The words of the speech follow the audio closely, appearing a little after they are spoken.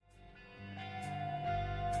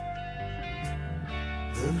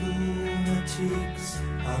The lunatics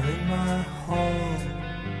are in my hall.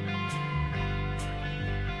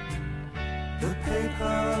 The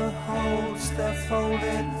paper holds their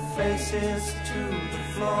folded faces to the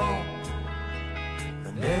floor.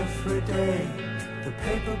 And every day the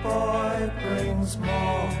paper boy brings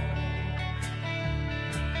more.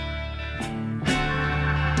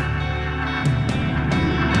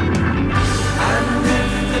 And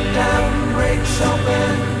if the dam breaks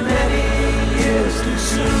open many years too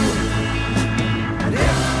soon, and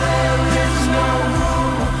if there is no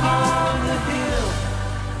room upon the hill.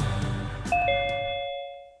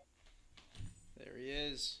 There he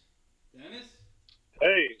is. Dennis?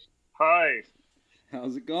 Hey, hi.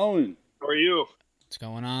 How's it going? How are you? What's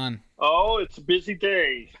going on? Oh, it's a busy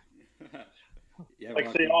day, Yeah,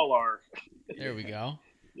 like they all are. There we go.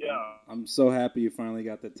 Yeah. I'm so happy you finally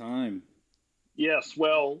got the time. Yes,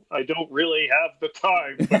 well, I don't really have the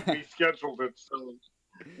time, but we scheduled it, so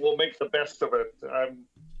we'll make the best of it.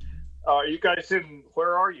 Are you guys in,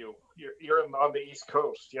 where are you? You're on the East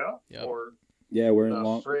Coast, yeah? Yep. Or Yeah, we're in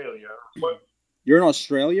Australia? What? You're in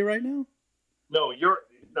Australia right now? No, you're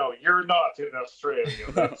not in Australia.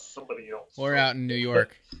 That's somebody else. We're out in New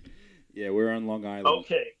York. Yeah, we're on Long Island.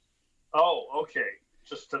 Okay. Oh, okay.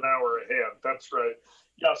 Just an hour ahead. That's right.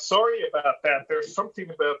 Yeah, sorry about that. There's something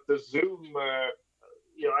about the Zoom. I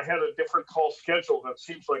had a different call scheduled. It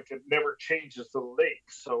seems like it never changes the link.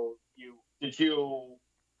 So did you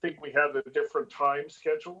think we had a different time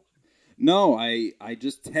scheduled? No, I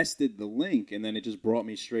just tested the link, and then it just brought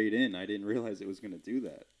me straight in. I didn't realize it was going to do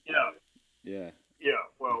that. Yeah. Yeah. Yeah,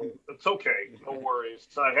 well, it's okay. No worries.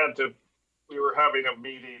 We were having a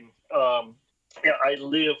meeting. I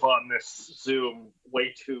live on this Zoom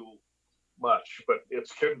way too much, but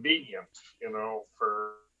it's convenient,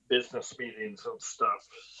 for business meetings and stuff.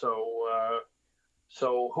 So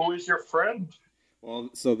who is your friend?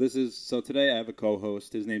 Well, so today I have a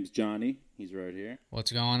co-host. His name's Johnny. He's right here.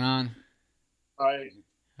 What's going on? Hi.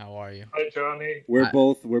 How are you? Hi, Johnny. We're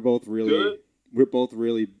both really Good. We're both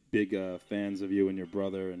really big fans of you and your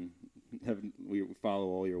brother, and we follow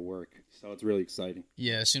all your work. So it's really exciting.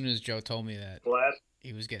 Yeah, as soon as Joe told me that Glad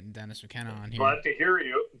he was getting Dennis McKenna on here. Glad to hear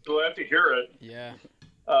you. Glad to hear it. Yeah.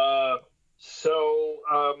 I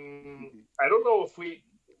don't know if we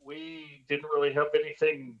didn't really have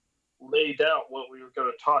anything laid out what we were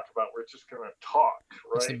going to talk about. We're just going to talk,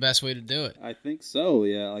 right? That's the best way to do it. I think so,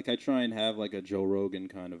 yeah. Like, I try and have, like, a Joe Rogan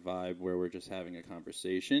kind of vibe where we're just having a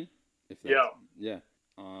conversation. Yeah.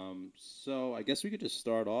 So I guess we could just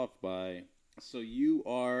start off by... So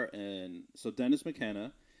Dennis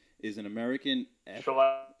McKenna is an American... Shall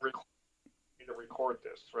I record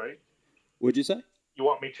this, right? What'd you say? You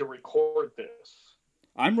want me to record this?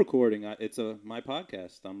 I'm recording. It's my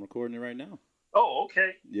podcast. I'm recording it right now. Oh,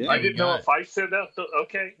 okay. Yeah. I didn't know if I said that.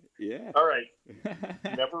 Okay. Yeah. All right.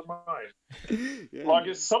 Never mind. Yeah. As long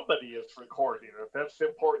as somebody is recording it, that's the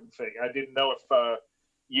important thing. I didn't know if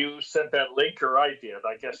you sent that link or I did.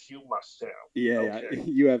 I guess you must have. Yeah, okay.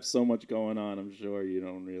 You have so much going on. I'm sure you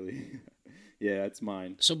don't really. Yeah, it's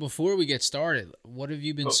mine. So before we get started, what have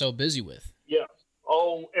you been so busy with? Yeah.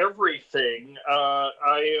 Oh, everything.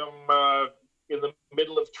 I am in the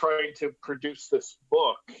middle of trying to produce this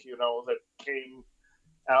book, that came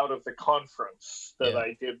out of the conference that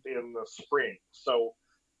I did in the spring. So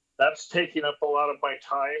that's taking up a lot of my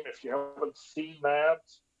time. If you haven't seen that,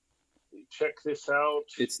 check this out.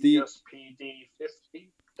 It's the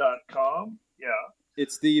ESPD50.com. Yeah.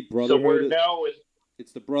 It's the Brotherhood. So we're now in...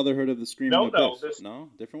 It's the Brotherhood of the Screaming Abyss. No,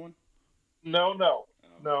 different one? No,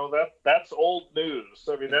 that's old news.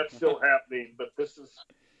 I mean, that's still happening, but this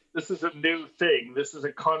is a new thing. This is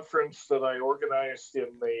a conference that I organized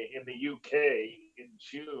in the UK in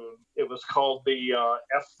June. It was called the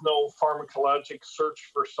Ethnopharmacologic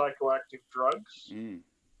Search for Psychoactive Drugs,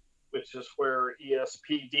 which is where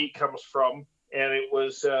ESPD comes from. And it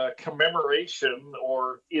was a commemoration,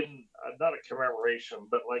 or not a commemoration,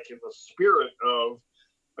 but like in the spirit of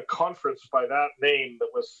a conference by that name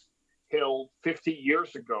that was held 50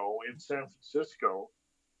 years ago in San Francisco,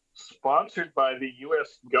 sponsored by the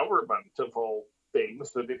U.S. government, of all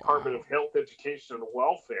things. The Department of Health, Education, and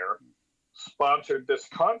Welfare sponsored this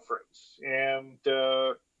conference and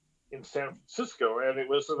in San Francisco, and it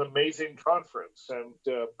was an amazing conference.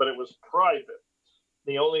 But it was private.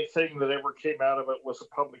 The only thing that ever came out of it was a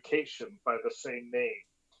publication by the same name.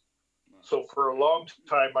 So for a long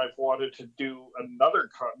time, I've wanted to do another.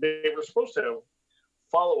 They were supposed to have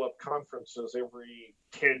follow-up conferences every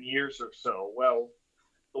 10 years or so. Well,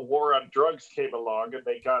 the war on drugs came along, and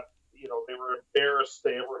they got, they were embarrassed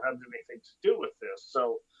they ever had anything to do with this.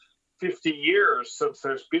 So 50 years since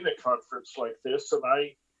there's been a conference like this, and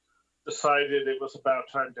I decided it was about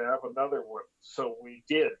time to have another one. So we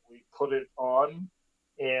did. We put it on,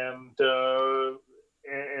 and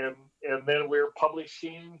then we're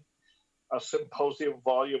publishing a symposium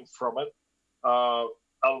volume from it,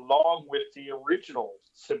 along with the original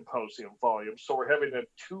symposium volume. So we're having a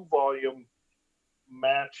 2-volume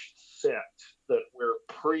matched set that we're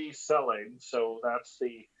pre-selling. So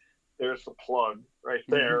there's the plug right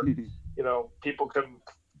there. People can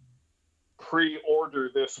pre-order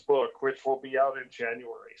this book, which will be out in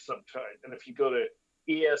January sometime. And if you go to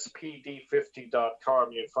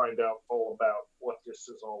espd50.com, you find out all about what this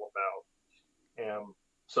is all about. And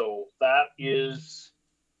so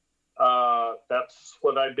that's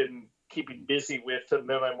what I've been keeping busy with. And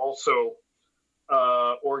then I'm also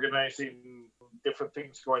organizing different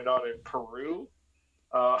things going on in Peru.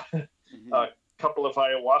 A couple of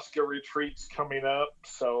ayahuasca retreats coming up.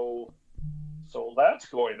 So that's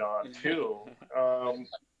going on too.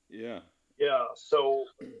 Yeah. So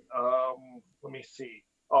let me see.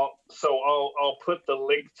 I'll put the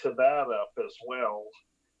link to that up as well.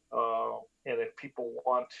 And if people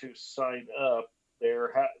want to sign up,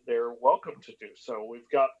 they're welcome to do so. We've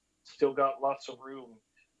still got lots of room.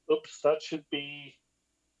 Oops, that should be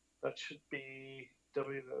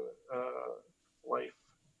Life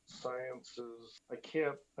Sciences.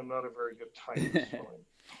 I'm not a very good typist when I'm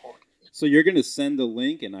talking. So you're going to send the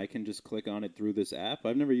link and I can just click on it through this app?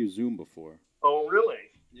 I've never used Zoom before. Oh, really?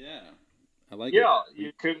 Yeah. I like it. Yeah,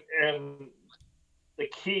 you can. And the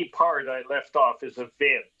key part I left off is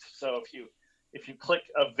event. So if you click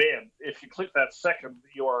event, if you click that second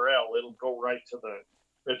URL, it'll go right to the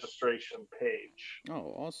registration page.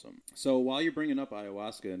 Oh, awesome. So while you're bringing up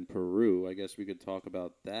ayahuasca in Peru, I guess we could talk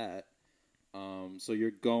about that. So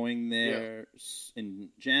you're going there in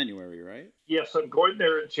January, right? Yes, I'm going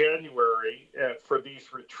there in January for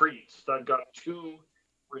these retreats. I've got 2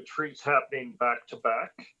 retreats happening back to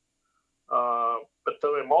back. But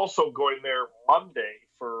then I'm also going there Monday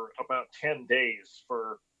for about 10 days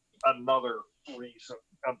for another reason.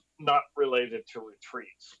 Not related to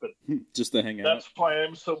retreats, but just to hang out. That's why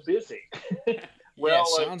I'm so busy. Well,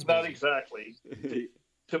 sounds not busy. Exactly.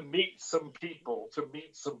 To meet some people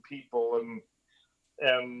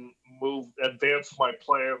and advance my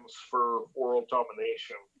plans for world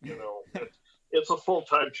domination. It's a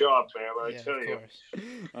full-time job, man. I tell you.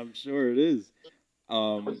 I'm sure it is.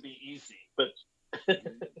 It would be easy, but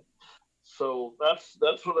so that's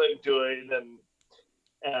what I'm doing,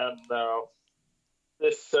 and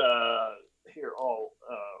this here all.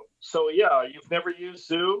 So yeah, you've never used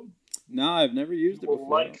Zoom? No, I've never used it before.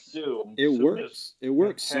 Like Zoom. It Zoom works. It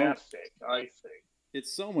works fantastic, I think.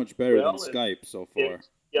 It's so much better than Skype so far.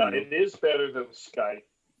 It is better than Skype.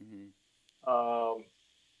 Mm-hmm.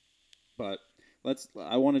 But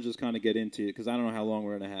I want to just kind of get into it because I don't know how long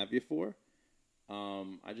we're going to have you for.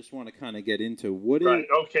 I just want to kind of get into what Right,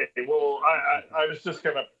 okay. Well, I was just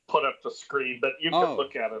going to put up the screen, but you can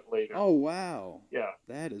look at it later. Oh, wow. Yeah.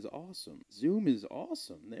 That is awesome. Zoom is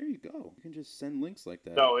awesome. There you go. You can just send links like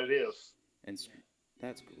that. No, it is. And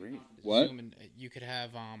that's great. What? Zoom, and you could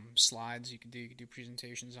have slides. You could do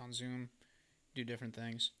presentations on Zoom, do different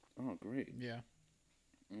things. Oh, great. Yeah.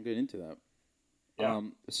 I'll get into that. Yeah.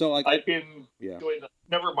 So I've been doing.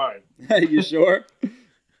 Never mind. You sure?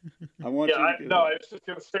 I want I was just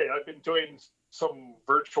going to say I've been doing some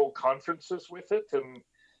virtual conferences with it, and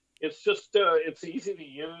it's just it's easy to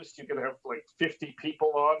use. You can have like 50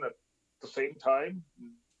 people on at the same time,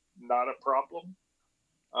 not a problem.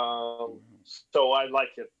 So I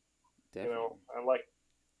like it. Definitely. I like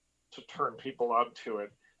to turn people onto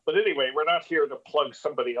it. But anyway, we're not here to plug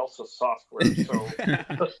somebody else's software. So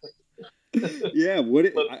yeah,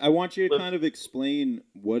 I want you to kind of explain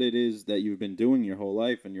what it is that you've been doing your whole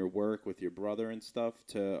life and your work with your brother and stuff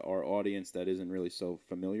to our audience that isn't really so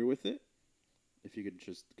familiar with it. If you could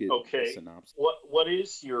just give a synopsis. What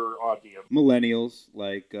is your audience? Millennials,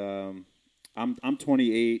 like I'm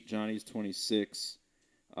 28, Johnny's 26.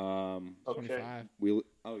 25. You're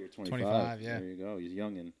 25. 25, yeah. There you go. He's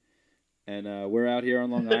youngin'. And we're out here on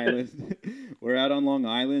Long Island. We're out on Long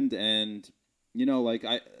Island, and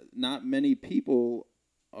not many people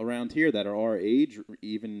around here that are our age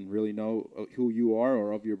even really know who you are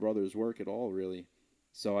or of your brother's work at all, really.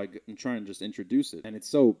 So I'm trying to just introduce it, and it's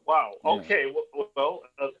so wow. Yeah. Okay, well,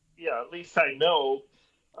 at least I know.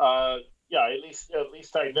 At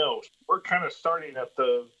least I know. We're kind of starting at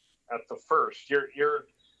the first. You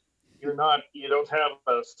don't have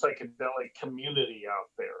a psychedelic community out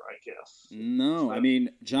there, I guess. No, I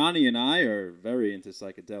mean, Johnny and I are very into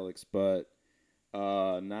psychedelics, but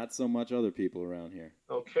Not so much other people around here.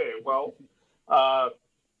 Okay, well,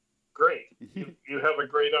 great. You have a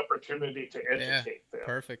great opportunity to educate them.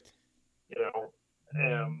 Perfect. You know,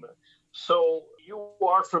 and so you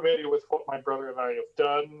are familiar with what my brother and I have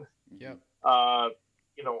done. Yep.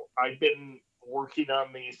 You know, I've been working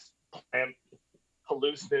on these plant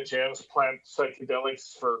hallucinogens, plant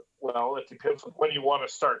psychedelics for, well, it depends on when you want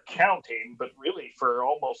to start counting, but really for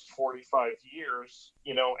almost 45 years,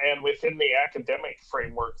 you know, and within the academic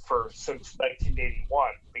framework since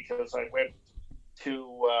 1981, because I went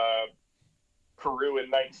to Peru in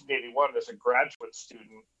 1981 as a graduate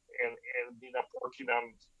student and ended up working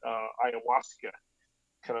on ayahuasca,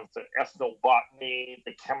 kind of the ethnobotany,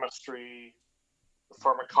 the chemistry, the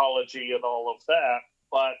pharmacology, and all of that.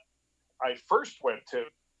 But I first went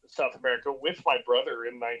to South America with my brother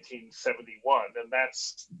in 1971, and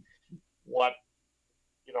that's what,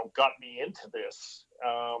 you know, got me into this.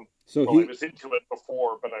 I was into it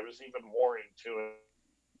before, but I was even more into it.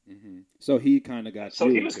 Mm-hmm. So he kind of got. So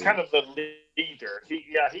he was kind of the leader. He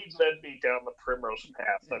led me down the primrose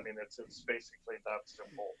path. I mean, it's basically that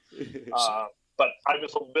simple. But I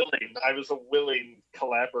was a willing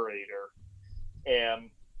collaborator,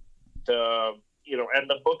 and you know, and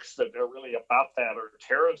the books that are really about that are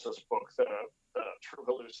Terence's book, the True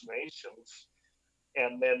Hallucinations,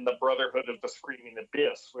 and then The Brotherhood of the Screaming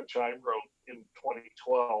Abyss, which I wrote in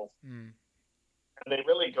 2012. And they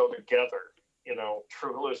really go together. You know,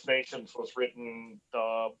 True Hallucinations was written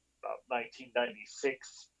about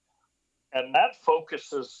 1996, and that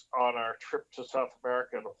focuses on our trip to South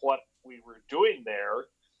America and what we were doing there,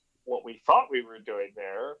 what we thought we were doing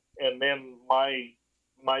there, and then my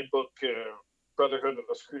book, Brotherhood of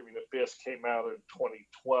the Screaming Abyss, came out in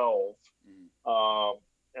 2012,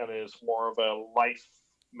 and is more of a life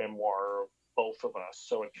memoir of both of us,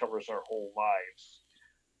 so it covers our whole lives.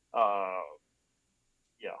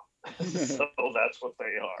 So that's what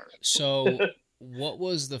they are. So what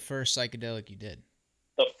was the first psychedelic you did?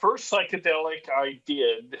 The first psychedelic I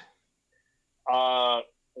did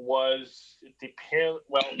was,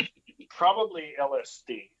 probably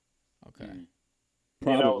LSD. Okay.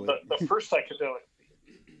 You know, the first psychedelic.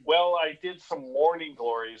 Well, I did some morning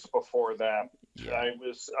glories before that. Yeah.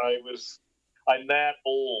 I'm that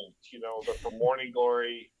old, you know, that the morning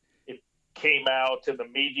glory, it came out in the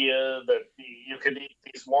media that you could eat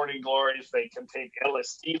these morning glories. They contain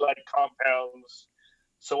LSD-like compounds.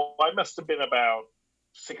 So I must have been about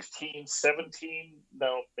 16, 17.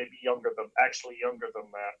 No, maybe younger than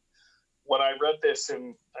that. When I read this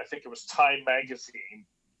in, I think it was Time magazine,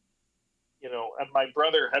 you know, and my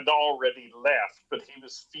brother had already left, but he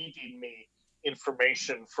was feeding me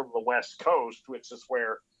information from the West Coast, which is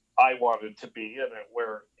where I wanted to be and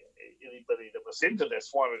where anybody that was into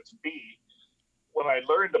this wanted to be. When I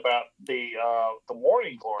learned about the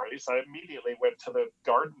morning glories, I immediately went to the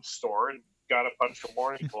garden store and got a bunch of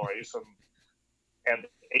morning glories and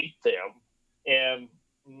ate them, and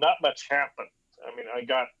not much happened. I mean, I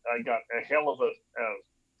got a hell of a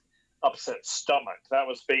upset stomach. That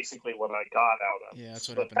was basically what I got out of it. Yeah, that's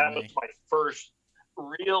what but happened that was my first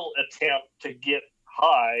real attempt to get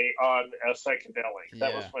high on a psychedelic.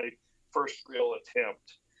 That was my first real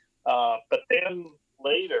attempt. But then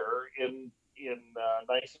later in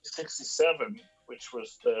 1967, which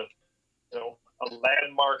was a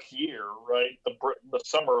landmark year, right? The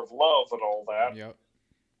Summer of Love and all that. Yep.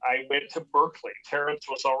 I went to Berkeley. Terence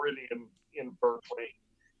was already in Berkeley,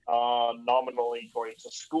 nominally going to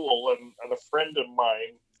school, and a friend of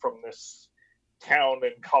mine from this town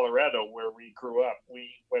in Colorado where we grew up, we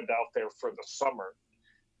went out there for the summer,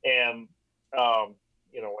 and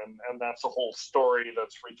and that's a whole story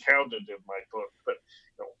that's recounted in my book. But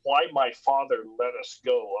why my father let us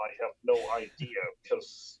go, I have no idea,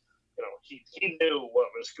 because he knew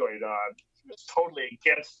what was going on. He was totally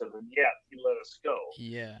against it, and yet he let us go.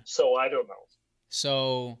 Yeah. So I don't know.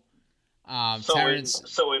 So, Terence.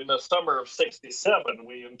 So in the summer of '67,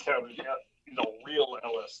 we encountered real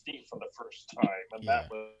LSD for the first time, and that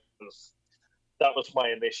was my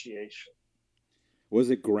initiation. Was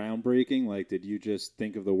it groundbreaking? Like, did you just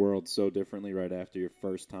think of the world so differently right after your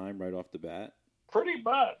first time, right off the bat? Pretty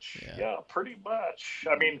much. Yeah, pretty much.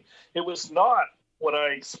 I mean, it was not what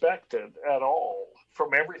I expected at all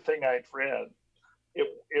from everything I'd read.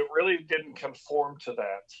 It really didn't conform to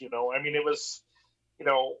that. I mean, it was,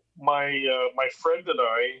 my friend and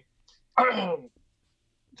I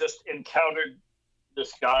just encountered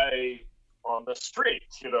this guy on the street,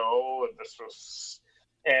 and this was,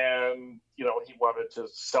 and he wanted to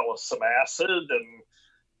sell us some acid, and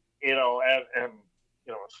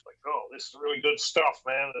it's like, oh, this is really good stuff,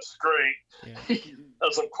 man. This is great. Yeah.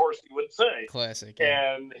 As of course he would say. Classic.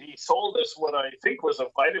 Yeah. And he sold us what I think was a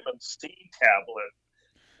vitamin C tablet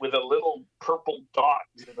with a little purple dot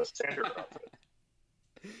in the center of it.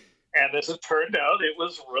 And as it turned out, it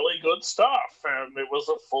was really good stuff, and it was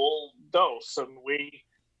a full dose. And we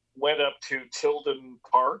went up to Tilden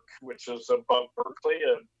Park, which is above Berkeley,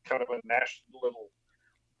 a kind of a national little,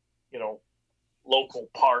 local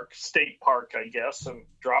park, state park, I guess, and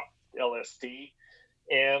dropped LSD.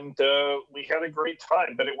 And we had a great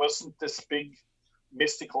time, but it wasn't this big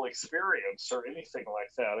mystical experience or anything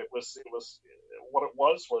like that. It was what it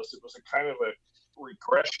was a kind of a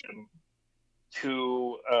regression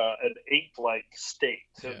to an ape-like state.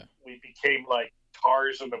 Yeah. And we became like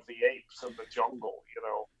Tarzan of the apes in the jungle,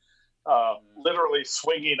 literally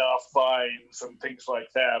swinging off vines and things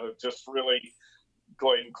like that, and just really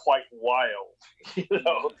going quite wild, and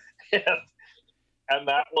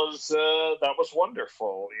that was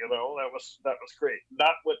wonderful, that was great.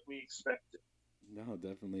 Not what we expected. No,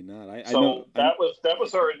 definitely not. I So know that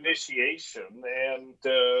was our initiation,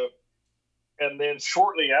 and then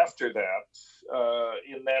shortly after that,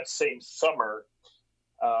 in that same summer,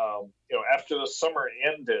 after the summer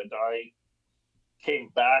ended, I came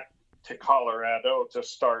back to Colorado to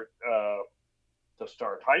start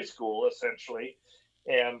high school, essentially,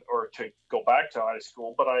 or to go back to high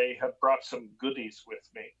school. But I had brought some goodies with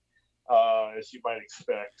me, as you might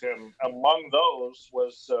expect, and among those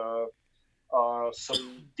was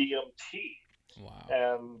some DMT. Wow.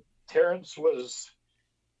 And Terence was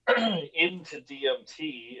into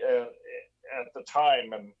DMT at the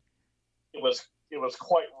time, and it was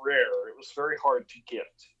quite rare. It was very hard to get.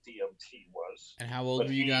 DMT was. And how old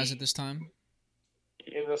were you guys at this time?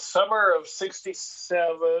 In the summer of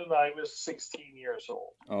 '67, I was 16 years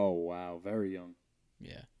old. Oh wow, very young.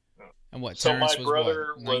 Yeah. And what? So Terrence my was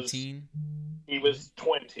brother what? 19. He was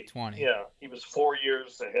 20. 20. Yeah, he was 4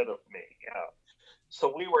 years ahead of me. Yeah. So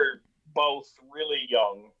we were both really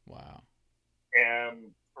young. Wow.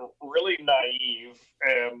 And really naive,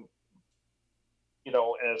 and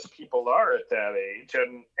as people are at that age,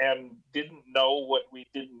 and didn't know what we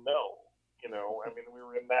didn't know. I mean, we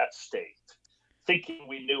were in that state, thinking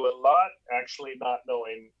we knew a lot, actually not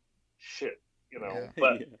knowing shit. Yeah.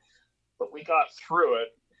 But we got through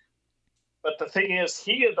it. But the thing is,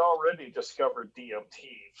 he had already discovered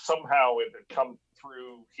DMT. Somehow it had come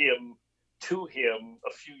through him to him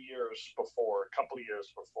a couple of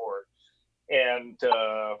years before. And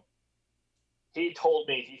he told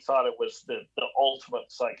me he thought it was the ultimate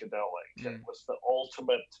psychedelic. Mm. It was the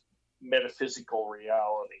ultimate metaphysical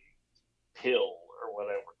reality pill or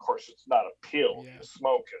whatever. Of course, it's not a pill. Yeah. You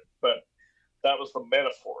smoke it. But that was the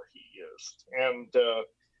metaphor he used. And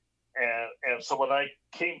so when I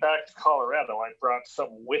came back to Colorado, I brought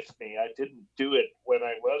some with me. I didn't do it when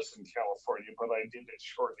I was in California, but I did it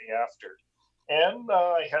shortly after. And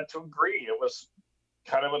I had to agree. It was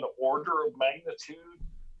kind of an order of magnitude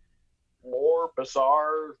more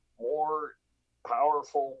bizarre, more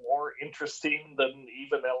powerful, more interesting than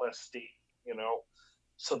even LSD,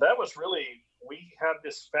 So that was really, we had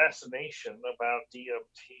this fascination about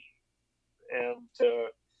DMT. And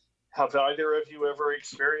have either of you ever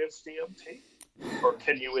experienced DMT? Or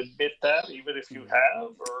can you admit that, even if you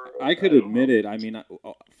have? Or I could admit it. I mean,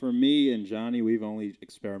 for me and Johnny, we've only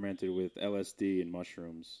experimented with LSD and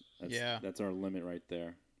mushrooms. That's our limit right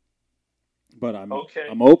there. But I'm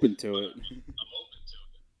open to it.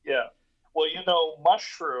 Yeah. Well,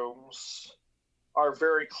 mushrooms are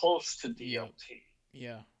very close to DMT.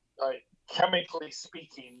 Yeah. Chemically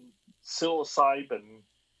speaking, psilocybin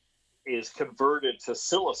is converted to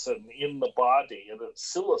psilocin in the body, and it's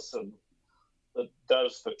psilocin that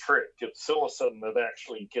does the trick. It's psilocin that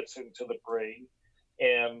actually gets into the brain.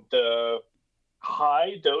 And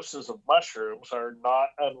high doses of mushrooms are not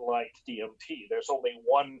unlike DMT. There's only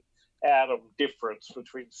one atom difference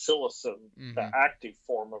between psilocin, the active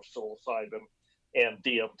form of psilocybin, and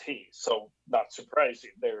DMT. So not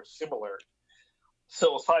surprising, they're similar.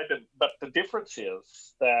 Psilocybin, but the difference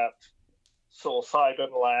is that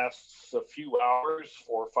psilocybin lasts a few hours,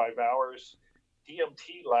 4 or 5 hours.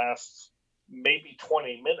 DMT lasts maybe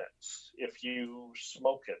 20 minutes if you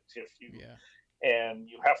smoke it. And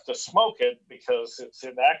you have to smoke it because it's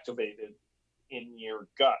inactivated in your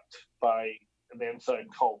gut by an enzyme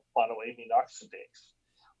called monoamine oxidase.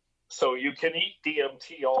 So you can eat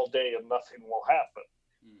DMT all day and nothing will happen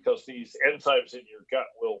because these enzymes in your gut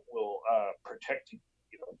will protect you,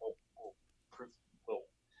 will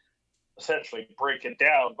essentially break it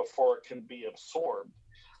down before it can be absorbed.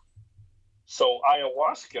 So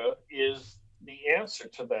ayahuasca is the answer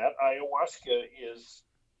to that. Ayahuasca is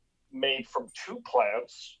made from two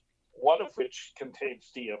plants, one of which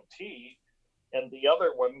contains DMT, and the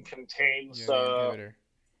other one contains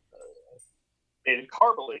beta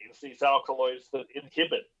carbolines, these alkaloids that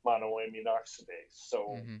inhibit monoamine oxidase.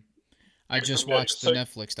 So I just watched the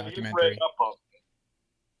Netflix documentary.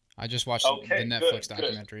 I just watched the Netflix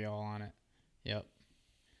documentary all on it. Yep.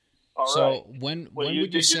 All so right. when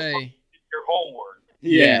would you say your homework?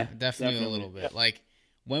 Yeah, definitely a little bit. Yeah. Like,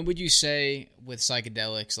 when would you say with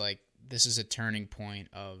psychedelics, like, this is a turning point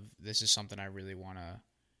of this is something I really want to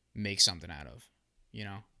make something out of, you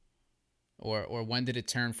know? Or when did it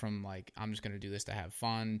turn from, like, I'm just going to do this to have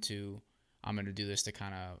fun to I'm going to do this to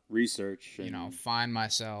kind of research, you know, find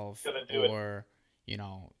myself or, you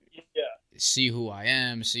know, yeah. see who I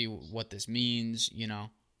am, see what this means, you know?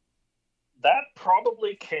 That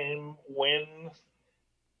probably came when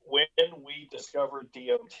we discovered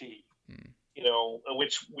DMT, you know,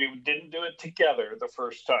 which we didn't do it together the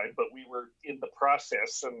first time, but we were in the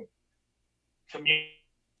process and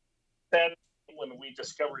that when we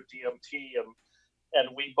discovered DMT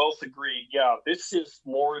and we both agreed, yeah, this is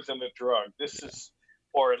more than a drug. This is,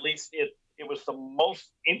 or at least it was the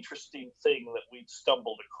most interesting thing that we'd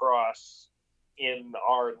stumbled across in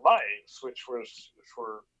our lives, which were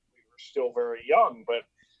still very young, but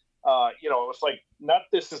you know, it was like, not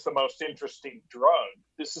this is the most interesting drug,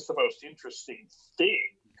 this is the most interesting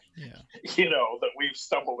thing, you know, that we've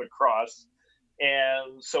stumbled across.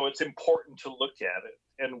 And so it's important to look at it.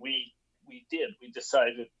 And we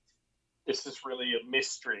decided this is really a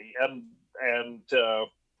mystery and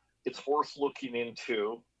it's worth looking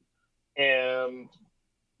into. And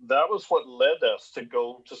that was what led us to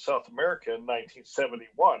go to South America in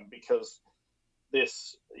 1971, because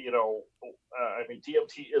this, you know, I mean,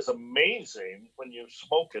 DMT is amazing when you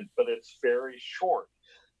smoke it, but it's very short,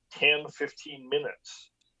 10, 15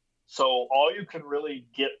 minutes. So all you can really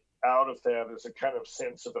get out of that is a kind of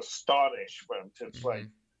sense of astonishment. It's like,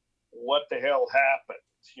 what the hell happened,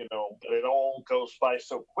 you know, but it all goes by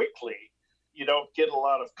so quickly, you don't get a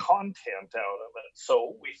lot of content out of it.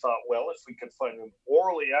 So we thought, well, if we could find an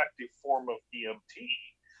orally active form of DMT,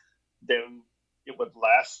 then it would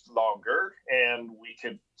last longer and we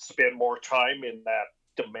could spend more time in that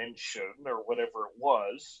dimension or whatever it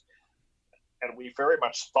was. And we very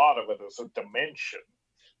much thought of it as a dimension,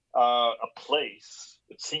 a place.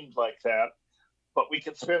 It seemed like that. But we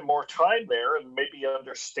could spend more time there and maybe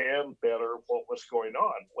understand better what was going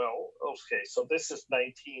on. Well, okay, so this is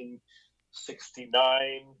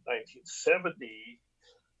 1969, 1970.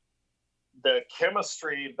 The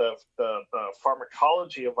chemistry, the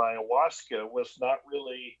pharmacology of ayahuasca was not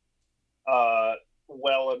really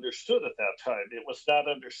well understood at that time. It was not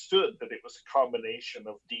understood that it was a combination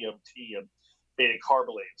of DMT and beta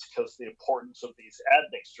carbolines, because the importance of these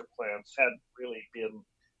admixture plants hadn't really been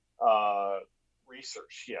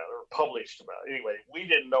researched yet or published about. Anyway, we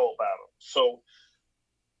didn't know about them. So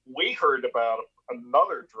we heard about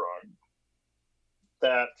another drug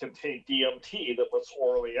that contained DMT that was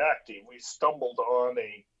orally active. We stumbled on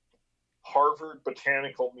a Harvard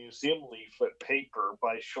Botanical Museum leaflet paper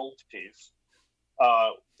by Schultes,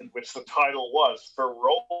 in which the title was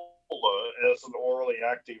Varrola as an orally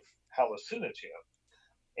active hallucinogen.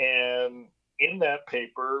 And in that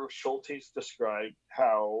paper, Schultes described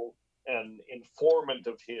how an informant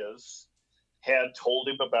of his had told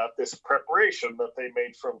him about this preparation that they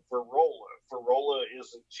made from Varrola. Varrola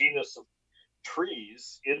is a genus of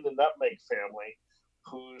trees in the nutmeg family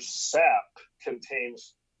whose sap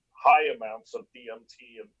contains high amounts of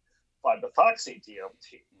DMT and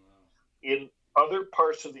 5-methoxy-DMT. Wow. In other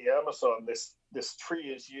parts of the Amazon, this tree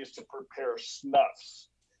is used to prepare snuffs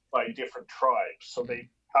by different tribes. So they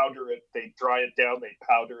powder it, they dry it down, they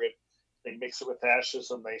powder it, they mix it with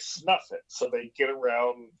ashes, and they snuff it. So they get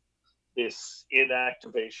around this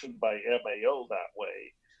inactivation by MAO that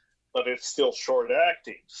way, but it's still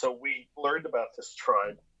short-acting. So we learned about this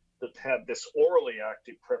tribe that had this orally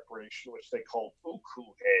active preparation, which they called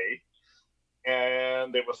Ukuhe,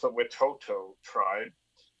 and it was the Witoto tribe.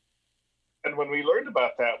 And when we learned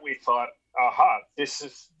about that, we thought, aha, this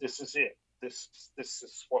is it. This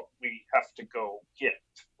is what we have to go get,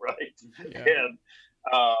 right? Yeah. And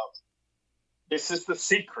this is the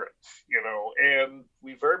secret, you know, and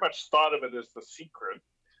we very much thought of it as the secret,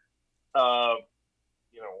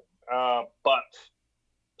 you know, but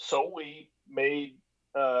so we made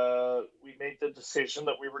the decision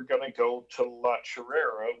that we were going to go to La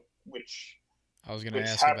Chorrera, which I was going to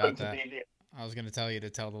ask about that. I was going to tell you to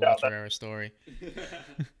tell the La Chorrera story.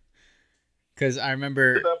 Because I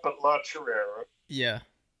remember... up at La Chorrera. Yeah.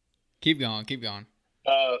 Keep going.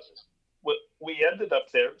 we ended up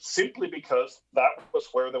there simply because that was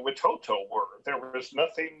where the Watoto were. There was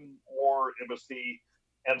nothing more. It was the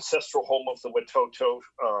ancestral home of the Watoto.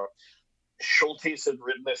 Schultes had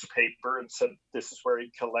written this paper and said this is where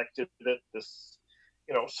he collected it. This,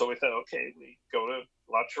 so we thought, okay, we go to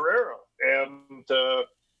La Chorrera,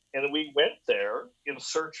 and we went there in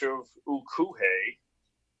search of Ukuhe.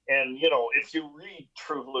 And if you read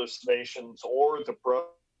True Hallucinations or the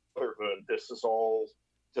Brotherhood, this is all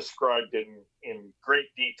described in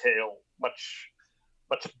great detail, much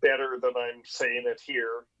better than I'm saying it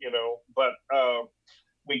here, But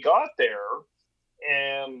we got there,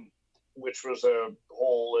 and which was a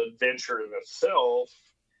whole adventure in itself,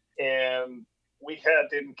 and we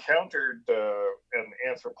had encountered an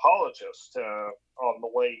anthropologist on the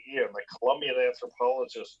way in, a Colombian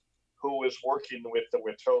anthropologist who was working with the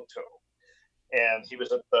Watoto. And he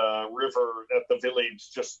was at the river, at the village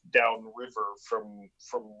just downriver from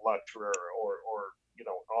La Chorrera, or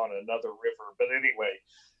on another river. But anyway,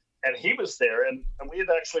 and he was there, and we had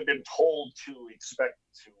actually been told to expect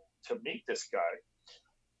to meet this guy.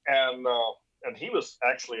 And he was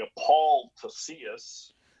actually appalled to see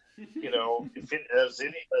us, as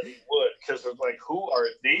anybody would, because it's like, who are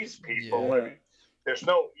these people? Yeah. I mean, there's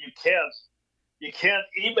no, you can't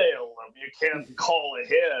email them, you can't call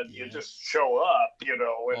ahead, you just show up, and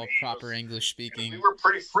all proper English speaking. We were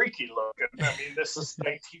pretty freaky looking. I mean, this is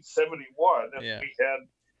 1971, and we had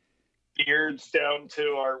beards down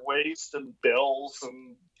to our waist and bells,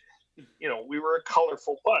 and we were a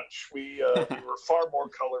colorful bunch. We were far more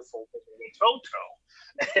colorful than the Watoto,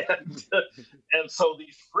 and so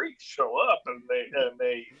these freaks show up, and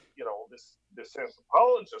they this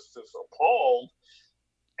anthropologist is appalled,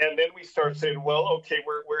 and then we start saying, well, okay,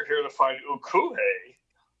 we're here to find Ukuhe,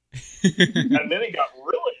 and then he got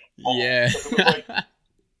really appalled. Yeah. It was like,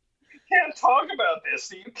 you can't talk about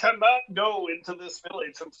this. You cannot go into this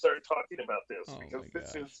village and start talking about this, because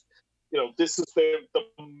this is. This is the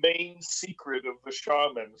main secret of the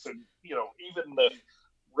shamans, and even the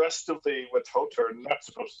rest of the Watoto are not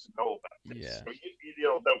supposed to know about this. Yeah. So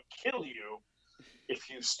they'll kill you if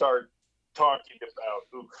you start talking about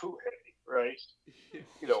Ukuhe, right?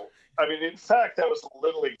 I mean, in fact, that was a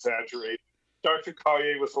little exaggerated. Dr.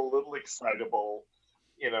 Collier was a little excitable,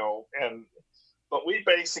 but we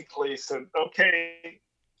basically said, okay,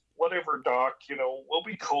 whatever, Doc, we'll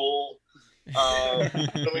be cool. And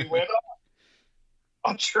we went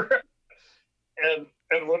on Chorrera,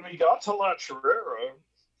 and when we got to La Chorrera,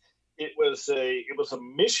 it was a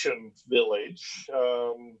mission village,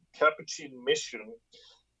 Capuchin mission,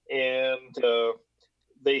 and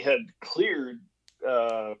they had cleared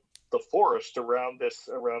the forest around this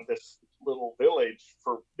little village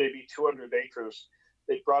for maybe 200 acres.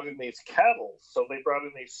 They brought in these cattle, so they brought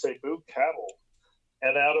in these Cebu cattle.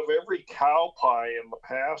 And out of every cow pie in the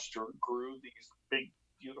pasture grew these big,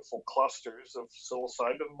 beautiful clusters of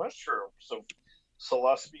psilocybin mushrooms, of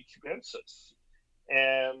Psilocybe cubensis.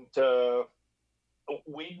 And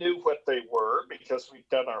we knew what they were because we'd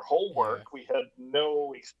done our homework. We had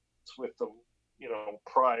no experience with them,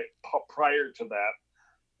 prior to that,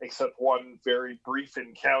 except one very brief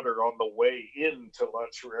encounter on the way into La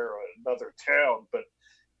Chorrera, another town, but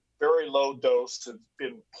very low dose, had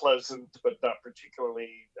been pleasant, but not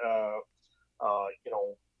particularly,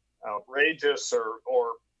 outrageous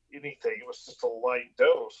or anything. It was just a light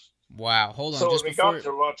dose. Wow. Hold on. So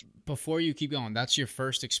just before you keep going, that's your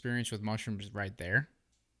first experience with mushrooms right there?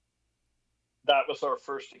 That was our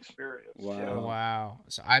first experience. Wow. Wow.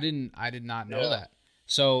 So I did not know that.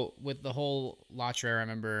 So with the whole La Chorrera, I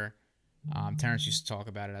remember Terence used to talk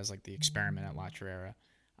about it as like the experiment at La Chorrera.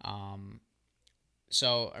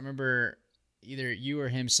 So I remember either you or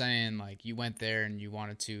him saying like you went there and you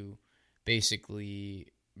wanted to basically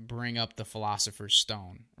bring up the philosopher's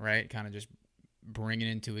stone, right? Kind of just bring it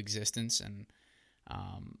into existence. And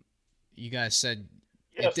you guys said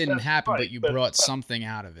it didn't happen, right, but you brought something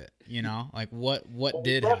out of it, like what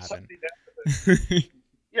did happen?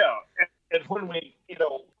 Yeah. And when we,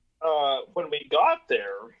 when we got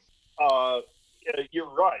there,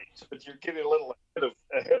 you're right, but you're getting a little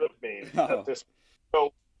ahead of me at this.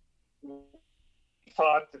 So we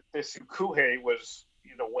thought that this Ukuhe was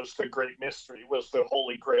the great mystery, was the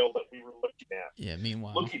holy grail that we were looking at. Yeah.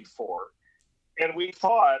 Meanwhile, looking for, and we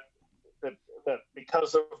thought that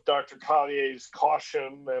because of Dr. Collier's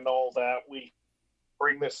caution and all that, we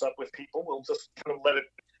bring this up with people. We'll just kind of let it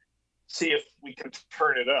see if we can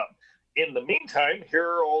turn it up. In the meantime, here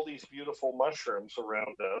are all these beautiful mushrooms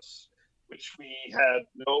around us, which we had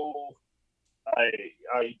no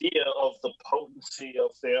idea of the potency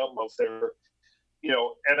of them, of their,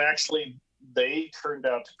 and actually they turned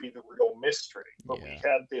out to be the real mystery. But we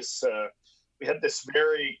had this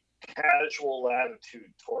very casual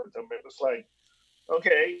attitude toward them. It was like,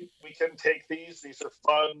 okay, we can take these are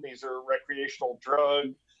fun, these are recreational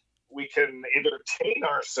drug, we can entertain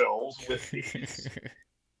ourselves with these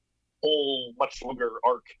whole much longer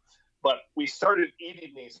arc. But we started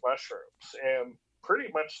eating these mushrooms, and pretty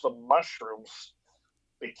much the mushrooms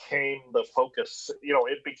became the focus.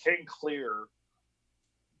 It became clear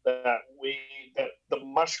that the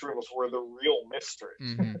mushrooms were the real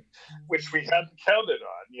mystery, which we hadn't counted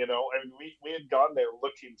on. And we had gone there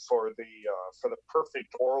looking for the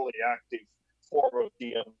perfect orally active form of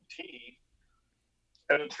DMT,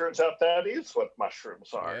 and it turns out that is what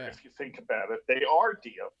mushrooms are. Yeah. If you think about it, they are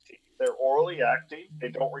DMT. They're orally active. They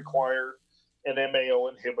don't require an MAO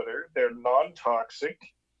inhibitor. They're non-toxic.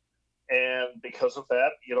 And because of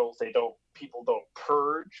that, people don't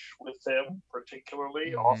purge with them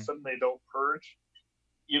particularly. Often they don't purge.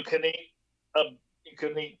 You can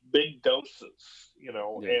eat big doses,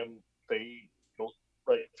 and they go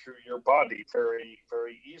right through your body very,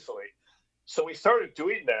 very easily. So we started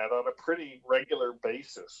doing that on a pretty regular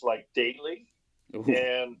basis, like daily,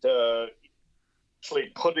 and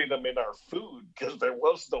actually putting them in our food because there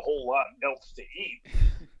wasn't a whole lot else to eat.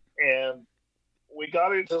 And we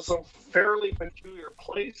got into some fairly peculiar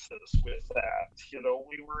places with that.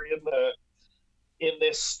 We were in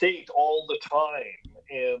this state all the time,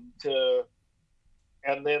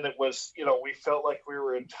 and then it was, we felt like we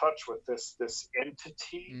were in touch with this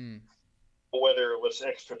entity, whether it was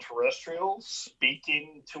extraterrestrials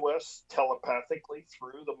speaking to us telepathically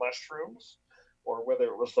through the mushrooms, or whether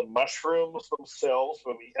it was the mushrooms themselves.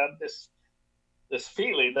 But we had this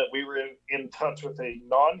feeling that we were in touch with a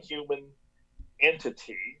non-human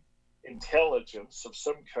entity, intelligence of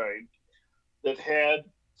some kind, that had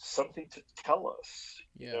something to tell us.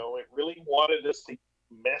 Yeah. It really wanted us to get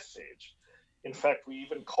a message. In fact, we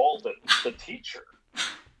even called it the teacher.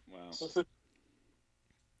 Wow.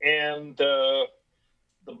 And the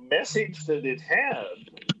message that it had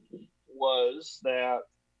was that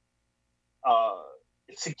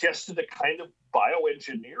it suggested a kind of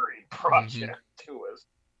bioengineering project to us.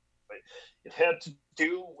 It had to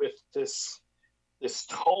do with this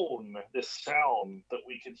tone, this sound that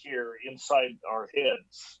we could hear inside our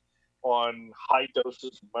heads on high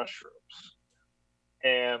doses of mushrooms.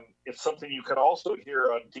 And it's something you can also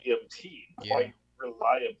hear on DMT quite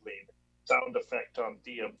reliably, sound effect on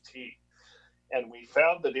DMT. And we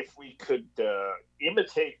found that if we could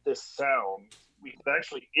imitate this sound, we could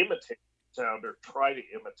actually imitate the sound or try to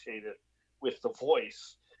imitate it with the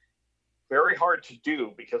voice. Very hard to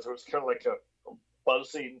do because it was kind of like a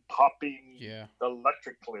buzzing, popping,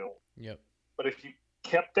 electric wheel. Yep. But if you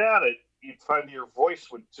kept at it, you'd find your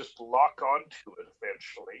voice would just lock onto it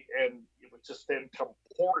eventually, and it would just then come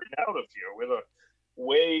pouring out of you in a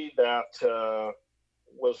way that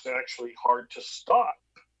was actually hard to stop,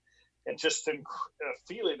 and just a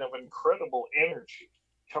feeling of incredible energy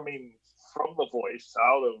coming from the voice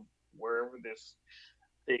out of wherever this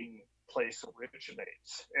place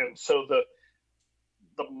originates. And so the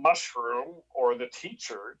mushroom, or the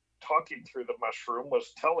teacher talking through the mushroom,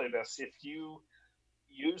 was telling us, if you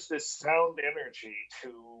use this sound energy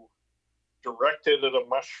to direct it at a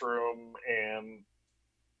mushroom, and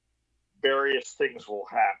various things will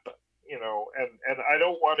happen, and I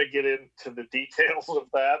don't want to get into the details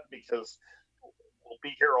of that because we'll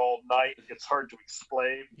be here all night. It's hard to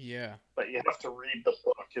explain. Yeah. But you have to read the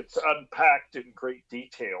book. It's unpacked in great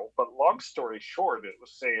detail. But long story short, it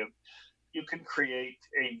was saying you can create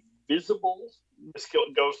a visible, this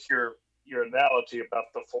goes to your analogy about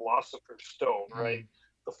the Philosopher's Stone, right?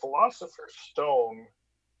 The Philosopher's Stone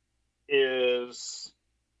is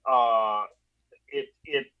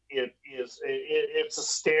it's a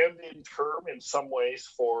stand-in term in some ways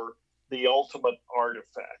for the ultimate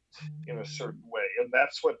artifact in a certain way, and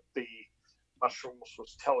that's what the mushrooms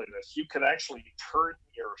was telling us. You can actually turn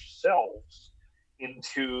yourselves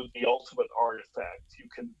into the ultimate artifact. You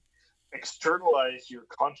can externalize your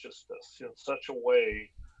consciousness in such a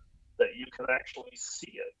way that you can actually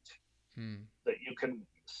see it, that you can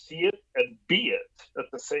see it and be it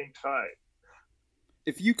at the same time.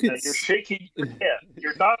 If you could, you're shaking your head.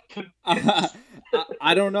 You're not convinced.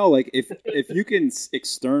 I don't know. Like if you can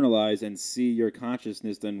externalize and see your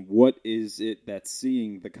consciousness, then what is it that's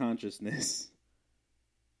seeing the consciousness?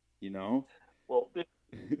 Well, we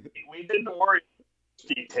didn't worry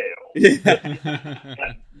about detail.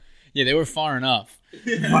 Yeah. Yeah, they were far enough.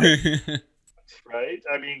 Right?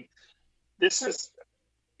 I mean, this is,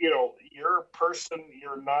 you're a person,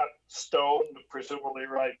 you're not stoned, presumably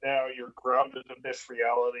right now, you're grounded in this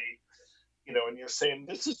reality. and you're saying,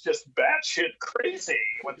 this is just batshit crazy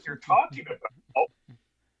what you're talking about. Oh,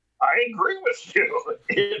 I agree with you.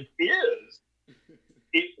 It is.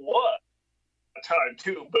 It was a time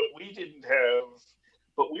too, but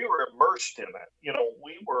we were immersed in it.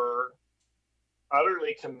 We were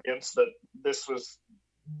utterly convinced that this was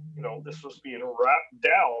being wrapped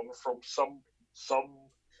down from some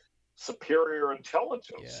superior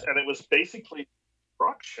intelligence. And it was basically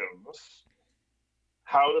instructions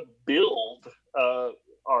how to build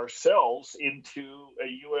ourselves into a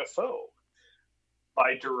UFO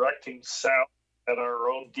by directing sound at our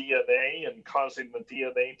own DNA and causing the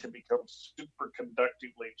DNA to become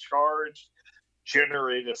superconductively charged,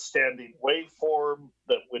 generate a standing waveform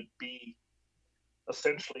that would be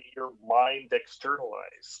essentially your mind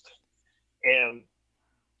externalized. And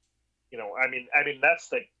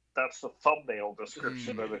that's the thumbnail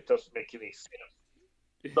description, and it doesn't make any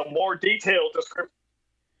sense. The more detailed description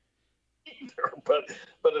either, but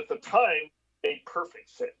at the time it made perfect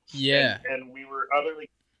sense. Yeah. And we were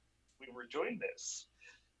doing this,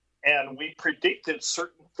 and we predicted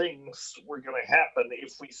certain things were going to happen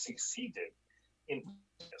if we succeeded in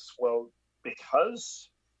this. Well, because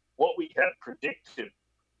what we had predicted,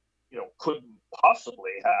 couldn't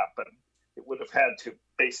possibly happen, it would have had to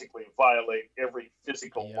basically violate every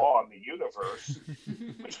physical law in the universe,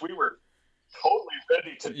 which we were totally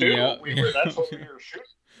ready to do. That's what we were shooting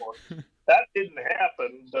for. That didn't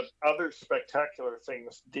happen, but other spectacular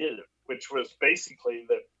things did, which was basically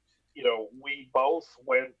that, we both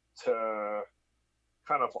went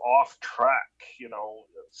kind of off track.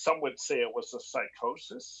 Some would say it was a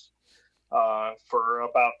psychosis for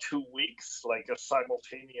about 2 weeks, like a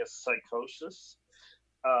simultaneous psychosis.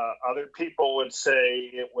 Other people would say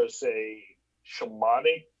it was a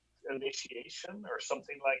shamanic initiation or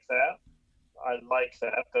something like that. I like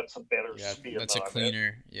that. That's a better spin. That's a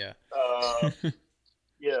cleaner. Yeah.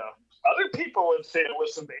 Yeah. Other people would say it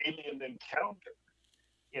was an alien encounter,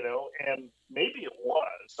 and maybe it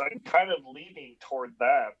was. I'm kind of leaning toward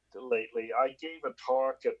that lately. I gave a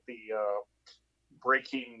talk at the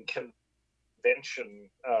Breaking Convention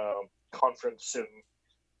conference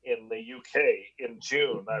in the UK in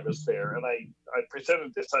June. I was there, and I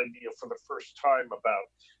presented this idea for the first time about,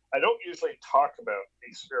 I don't usually talk about the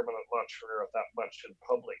experiment at La Chimera that much in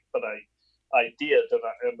public, but I did,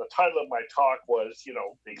 and the title of my talk was,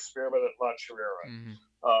 the experiment at La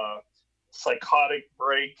Chimera, psychotic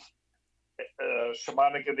break,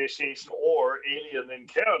 shamanic initiation, or alien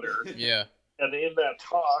encounter. Yeah. And in that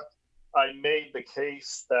talk, I made the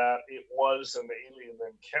case that it was an alien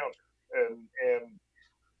encounter, and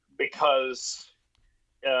because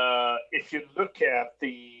if you look at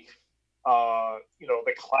the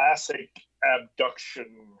classic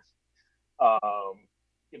abduction,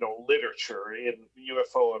 literature, in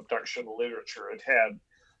UFO abduction literature, it had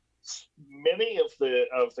many of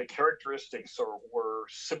the characteristics were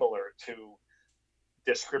similar to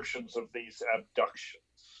descriptions of these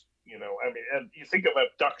abductions. And you think of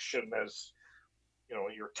abduction as,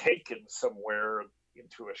 you're taken somewhere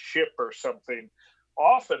into a ship or something.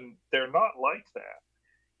 Often they're not like that.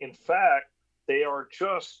 In fact, they are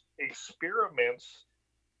just experiments.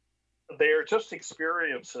 They are just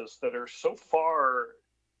experiences that are so far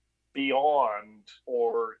beyond,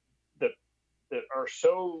 or that are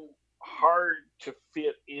so hard to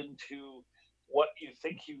fit into what you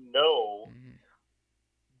think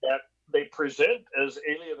that they present as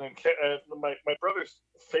alien. My brother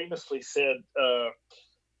famously said,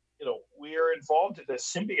 we are involved in a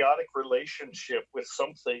symbiotic relationship with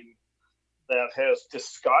something that has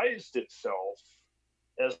disguised itself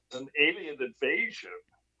as an alien invasion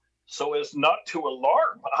so as not to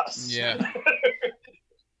alarm us. Yeah.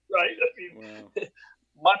 Right? Wow.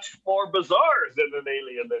 Much more bizarre than an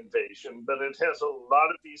alien invasion, but it has a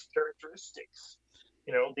lot of these characteristics.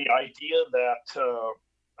 The idea that,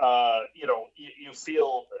 you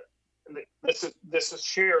feel, this is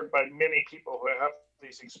shared by many people who have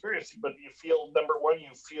these experiences, but you feel, number one,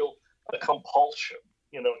 you feel a compulsion,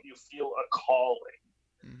 you feel a calling,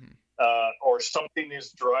 or something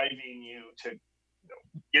is driving you to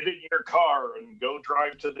get in your car and go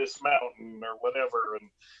drive to this mountain or whatever, and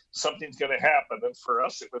something's going to happen. And for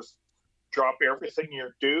us, it was drop everything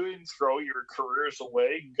you're doing, throw your careers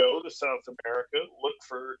away, go to South America, look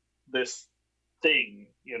for this thing,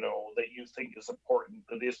 that you think is important,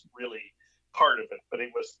 that isn't really part of it, but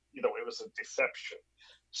it was a deception.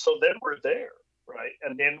 So then we're there, right?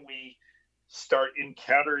 And then we start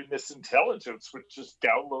encountering this intelligence, which is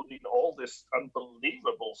downloading all this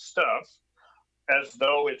unbelievable stuff, as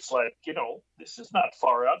though it's like, this is not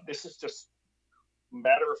far out. This is just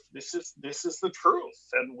matter of this is the truth,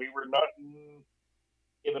 and we were not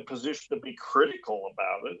in a position to be critical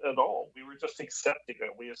about it at all. We were just accepting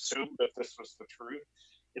it. We assumed that this was the truth.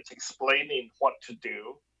 It's explaining what to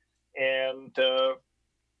do, and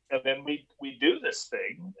then we do this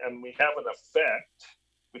thing, and we have an effect,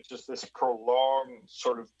 which is this prolonged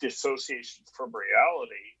sort of dissociation from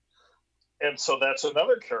reality. And so that's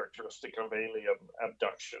another characteristic of alien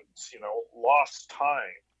abductions, lost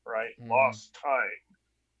time, right? Mm-hmm. Lost time,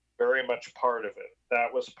 very much part of it.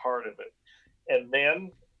 That was part of it. And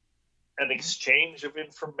then an exchange of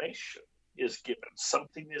information is given.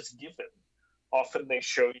 Something is given. Often they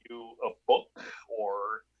show you a book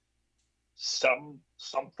or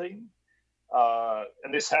something.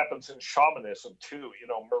 And this happens in shamanism too.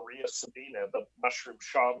 Maria Sabina, the mushroom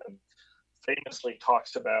shaman, famously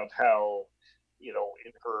talks about how, in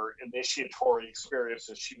her initiatory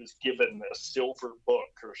experiences, she was given a silver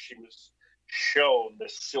book, or she was shown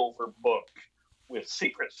this silver book with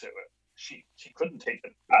secrets in it. She couldn't take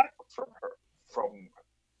it back from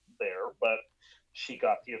there, but she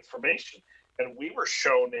got the information. And we were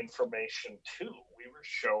shown information too. We were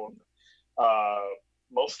shown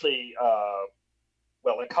mostly, a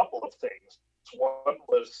couple of things. One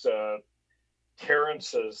was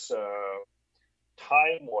Terence's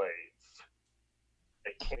time wave.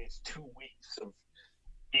 It came 2 weeks of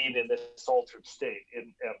being in this altered state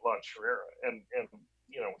at La Chirera. And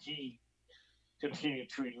he continued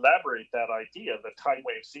to elaborate that idea that time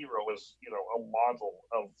wave zero is, a model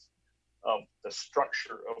of the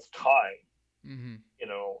structure of time. Mm-hmm.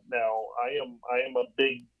 Now I am a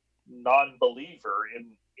big non-believer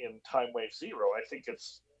in time wave zero. I think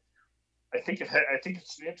it's an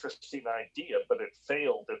interesting idea, but it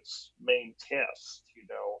failed its main test,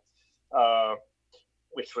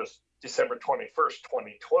 which was December 21st,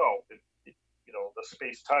 2012. The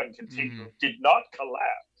space-time continuum did not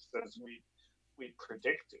collapse as we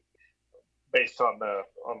predicted based on the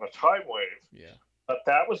time wave. Yeah. But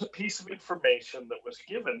that was a piece of information that was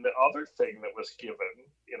given. The other thing that was given,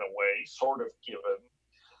 in a way, sort of given,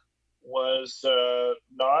 was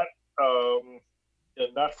not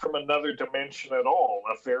from another dimension at all.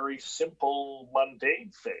 A very simple,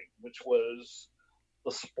 mundane thing, which was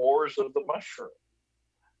the spores of the mushroom,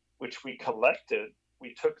 which we collected.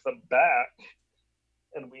 We took them back,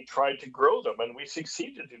 and we tried to grow them, and we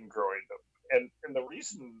succeeded in growing them. And the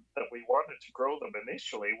reason that we wanted to grow them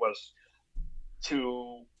initially was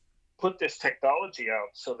to put this technology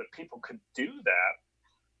out so that people could do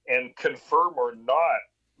that and confirm or not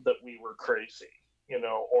that we were crazy,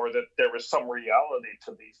 or that there was some reality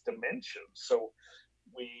to these dimensions. So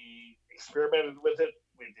we experimented with it.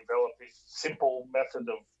 We developed a simple method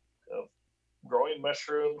of growing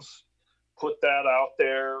mushrooms, put that out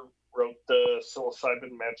there, wrote the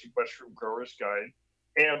Psilocybin Magic Mushroom Growers Guide.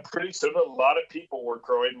 And pretty soon a lot of people were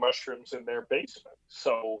growing mushrooms in their basement.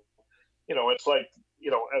 So, it's like,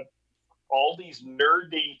 all these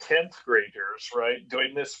nerdy 10th graders, right,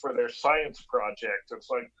 doing this for their science project. It's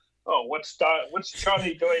like, oh, what's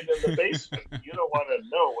Johnny doing in the basement? You don't want to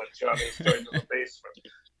know what Johnny's doing in the basement.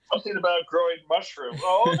 Something about growing mushrooms.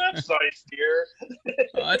 Oh, that's nice, dear.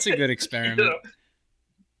 Oh, that's a good experiment.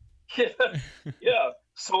 Yeah.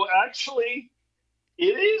 So actually,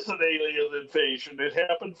 it is an alien invasion. It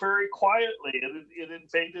happened very quietly. It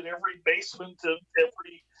invaded every basement of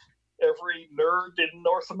every nerd in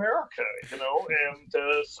North America, and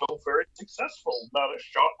so very successful. Not a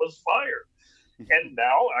shot was fired. And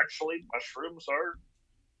now, actually, mushrooms are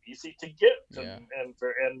easy to get, and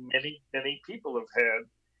many people have had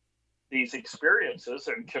these experiences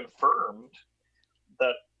and confirmed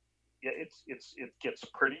that it gets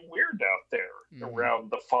pretty weird out there around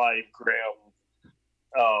the 5 gram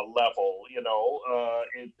level.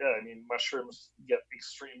 Mushrooms get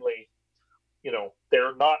extremely,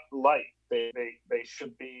 they're not light. They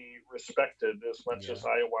should be respected as much as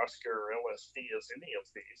ayahuasca or LSD as any of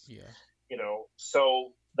these. Yeah.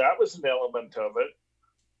 So that was an element of it.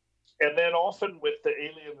 And then often with the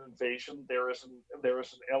alien invasion, there is an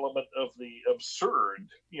element of the absurd,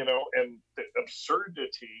 and the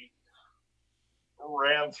absurdity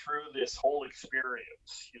ran through this whole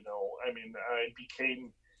experience. I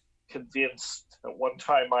became convinced at one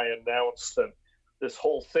time. I announced that this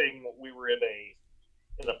whole thing, we were in a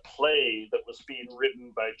play that was being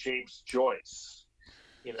written by James Joyce,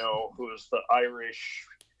 who is the Irish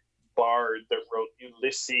bard that wrote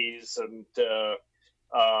Ulysses and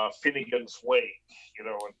Finnegan's Wake, and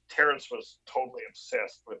Terence was totally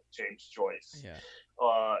obsessed with James Joyce. Yeah.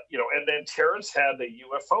 And then Terence had a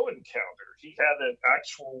UFO encounter. He had an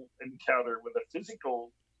actual encounter with a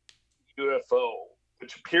physical UFO,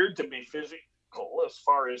 which appeared to be as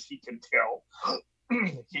far as he can tell.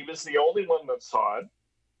 He was the only one that saw it,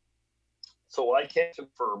 so I can't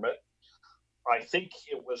confirm it. I think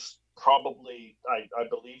it was probably, I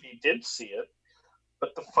believe he did see it.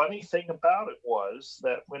 But the funny thing about it was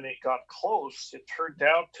that when it got close, it turned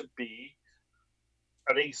out to be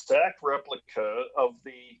an exact replica of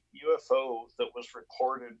the UFO that was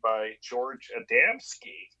reported by George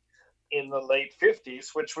Adamski in the late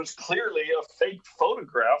 50s, which was clearly a fake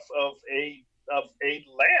photograph of a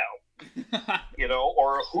lamb,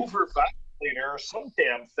 or a Hoover vacuum cleaner or some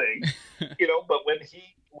damn thing, but when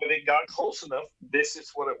it got close enough, this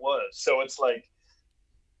is what it was. So it's like,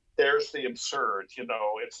 there's the absurd,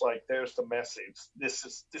 it's like, there's the message. This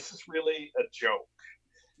is really a joke.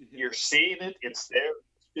 You're seeing it, it's there,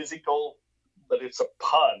 it's physical, but it's a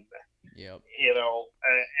pun. Yep.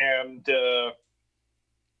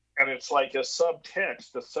 And it's like a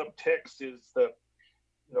subtext. The subtext is that,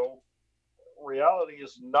 reality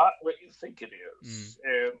is not what you think it is.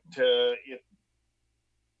 And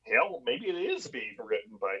maybe it is being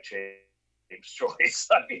written by James Joyce.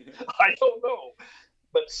 I mean, I don't know.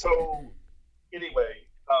 But so, anyway,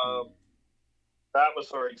 that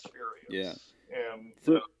was our experience. Yeah.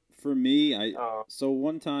 And for me, so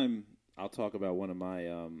one time, I'll talk about one of my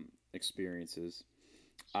experiences.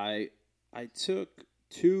 I took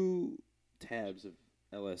 2 tabs of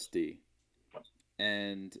LSD,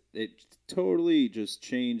 and it totally just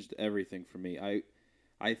changed everything for me.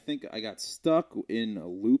 I think I got stuck in a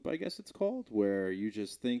loop, I guess it's called, where you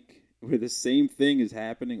just think where the same thing is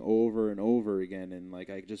happening over and over again, and like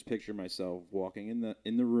I just picture myself walking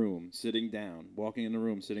in the room, sitting down, walking in the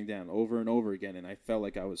room, sitting down, over and over again, and I felt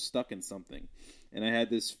like I was stuck in something, and I had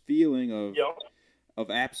this feeling of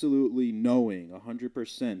absolutely knowing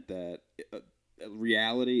 100% that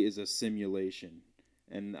reality is a simulation,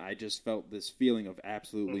 and I just felt this feeling of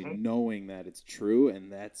absolutely knowing that it's true,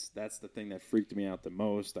 and that's the thing that freaked me out the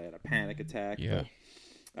most. I had a panic attack. Yeah.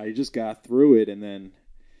 But I just got through it, and then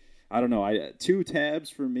I don't know. 2 tabs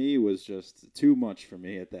for me was just too much for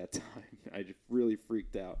me at that time. I just really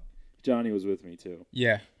freaked out. Johnny was with me too.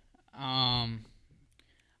 Yeah.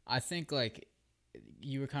 I think like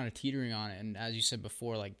you were kind of teetering on it, and as you said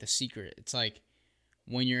before, like the secret. It's like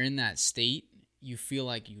when you're in that state, you feel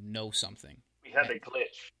like you know something. We had a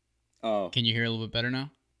glitch. Oh. Can you hear a little bit better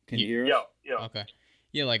now? Can you hear us? Yeah. Okay.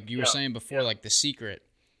 Yeah, like you were saying before, like the secret.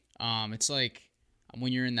 It's like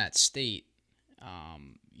when you're in that state,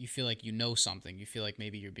 you feel like you know something. You feel like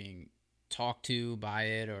maybe you're being talked to by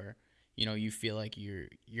it, or you feel like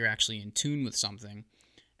you're actually in tune with something.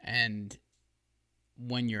 And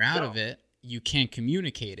when you're out of it, you can't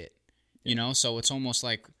communicate it. So it's almost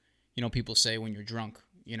like people say when you're drunk,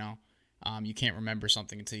 you can't remember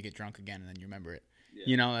something until you get drunk again, and then you remember it.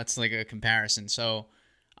 Yeah. That's like a comparison. So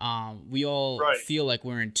we all feel like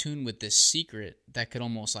we're in tune with this secret that could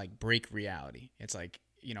almost like break reality. It's like,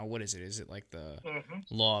 what is it? Is it like the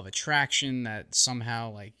law of attraction that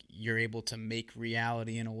somehow like you're able to make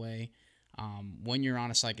reality in a way? When you're on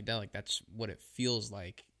a psychedelic, that's what it feels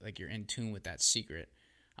like you're in tune with that secret.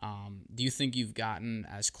 Do you think you've gotten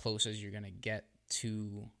as close as you're going to get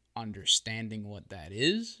to understanding what that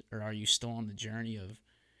is, or are you still on the journey of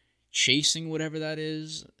chasing whatever that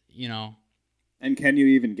is? And can you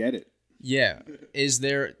even get it? Yeah. Is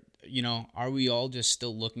there, are we all just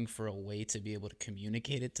still looking for a way to be able to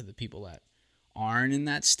communicate it to the people that aren't in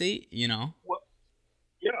that state, Well,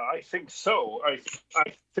 yeah, I think so. I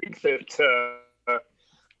think that,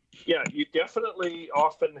 you definitely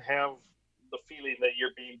often have the feeling that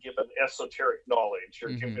you're being given esoteric knowledge.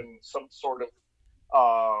 You're given some sort of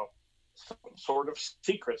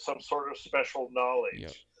secret, some sort of special knowledge.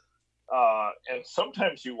 Yep. And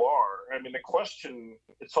sometimes you are. I mean, the question,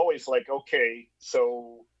 it's always like, okay,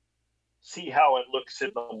 so see how it looks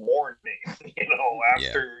in the morning,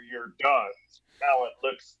 after you're done, how it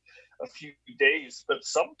looks a few days. But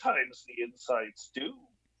sometimes the insights do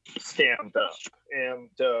stand up. And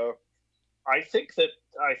I think that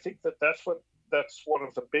that's one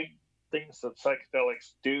of the big things that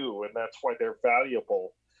psychedelics do, and that's why they're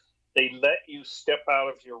valuable. They let you step out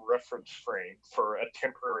of your reference frame for a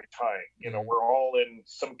temporary time. We're all in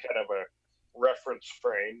some kind of a reference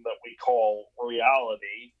frame that we call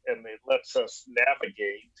reality, and it lets us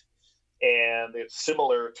navigate. And it's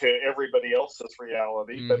similar to everybody else's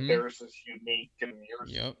reality, but theirs is unique and yours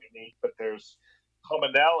is unique, but there's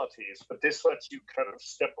commonalities. But this lets you kind of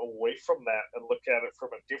step away from that and look at it from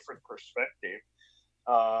a different perspective.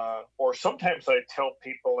 Or sometimes I tell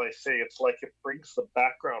people, I say it's like it brings the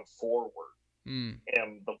background forward,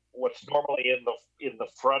 and what's normally in the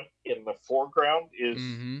front, in the foreground, is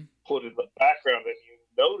put in the background, and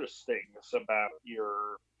notice things about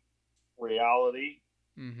your reality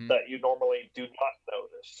that you normally do not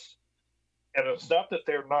notice. And it's not that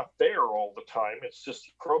they're not there all the time. It's just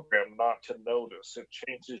programmed not to notice. It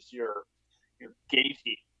changes your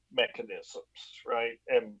gating mechanisms, right?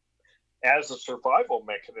 And as a survival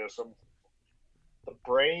mechanism, the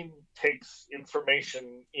brain takes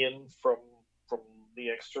information in from the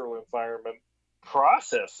external environment,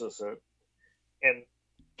 processes it, and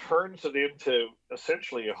turns it into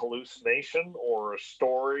essentially a hallucination or a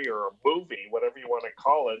story or a movie, whatever you want to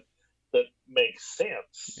call it, that makes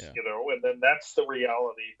sense, you know, and then that's the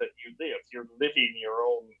reality that you live. You're living your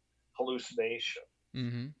own hallucination,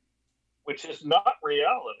 which is not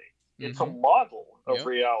reality. It's a model of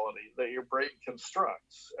reality that your brain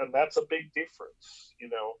constructs. And that's a big difference. You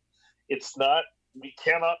know, it's not, we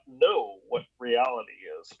cannot know what reality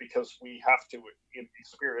is because we have to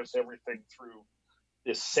experience everything through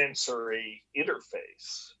this sensory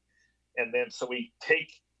interface. And then so we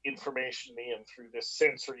take information in through this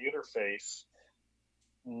sensory interface.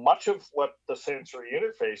 Much of what the sensory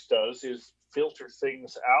interface does is filter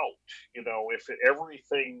things out. You know, if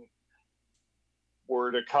everything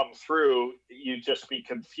were to come through, you'd just be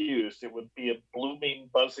confused. It would be a blooming,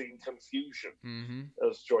 buzzing confusion,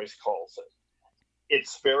 as Joyce calls it.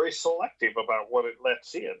 It's very selective about what it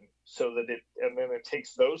lets in, so that and then it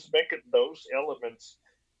takes those elements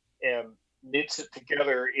and knits it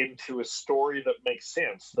together into a story that makes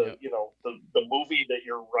sense. You know, the movie that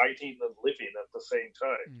you're writing and living at the same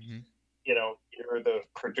time. You know, you're the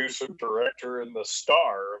producer, director, and the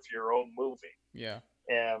star of your own movie.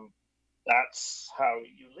 And that's how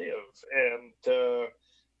you live.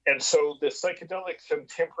 And so the psychedelics can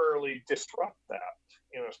temporarily disrupt that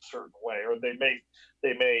in a certain way, or they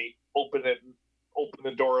may open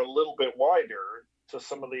the door a little bit wider to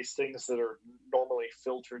some of these things that are normally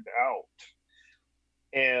filtered out.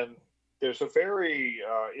 And there's a very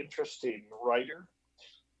interesting writer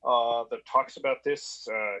that talks about this.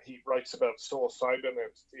 He writes about psilocybin.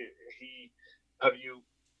 Have you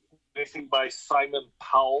anything by Simon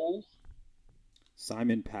Powell?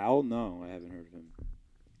 Simon Powell? No, I haven't heard of him.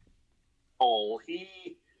 Oh,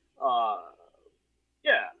 he,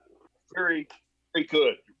 very, very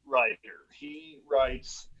good writer. He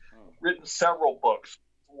written several books.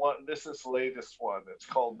 This is the latest one. It's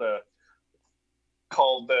called the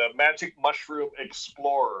Magic Mushroom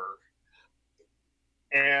Explorer.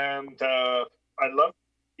 And I love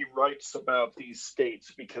he writes about these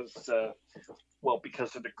states because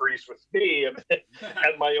it agrees with me and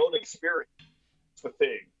my own experience. The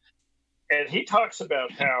thing, and he talks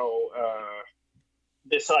about how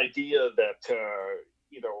this idea that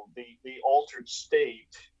the altered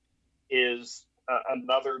state is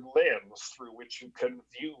another lens through which you can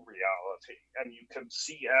view reality, and you can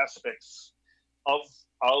see aspects of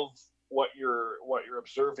what you're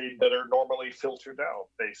observing that are normally filtered out,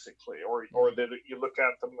 basically, or that you look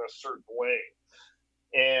at them in a certain way,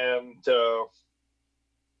 and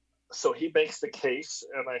so he makes the case,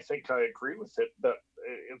 and I think I agree with it, that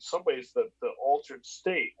in some ways that the altered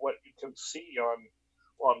state, what you can see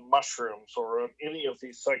on mushrooms or on any of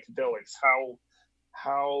these psychedelics,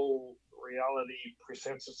 how reality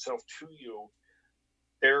presents itself to you,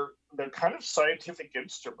 they're kind of scientific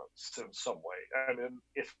instruments in some way. I mean,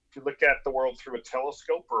 if you look at the world through a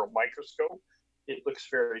telescope or a microscope, it looks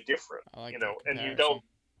very different, like and you don't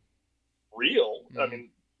real. I mean,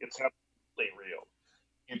 it's absolutely real.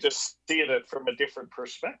 You just see it from a different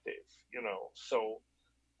perspective, So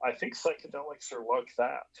I think psychedelics are like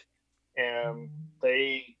that. And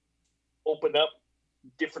they open up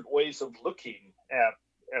different ways of looking at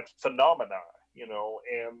phenomena,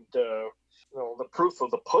 and the proof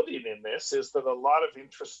of the pudding in this is that a lot of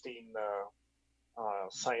interesting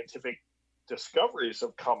scientific discoveries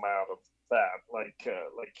have come out of that, like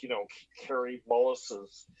Carrie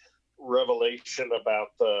Mullis's revelation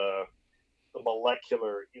about the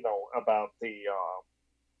molecular, about the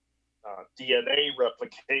DNA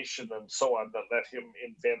replication and so on, that let him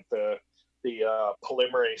invent the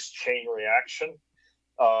polymerase chain reaction,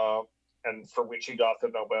 and for which he got the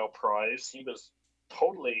Nobel Prize. He was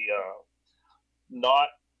totally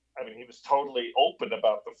he was totally open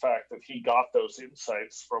about the fact that he got those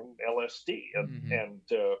insights from LSD, and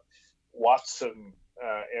Watson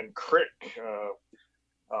and Crick.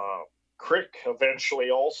 Crick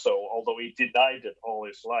eventually also, although he denied it all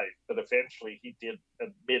his life, but eventually he did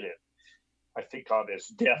admit it. I think on his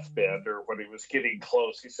deathbed, or when he was getting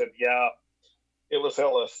close, he said, "Yeah, it was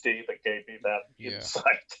LSD that gave me that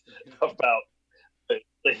insight about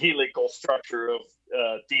the helical structure of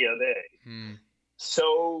DNA."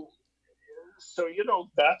 So so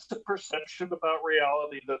that's the perception about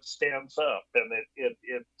reality that stands up, and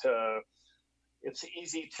it's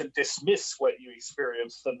easy to dismiss what you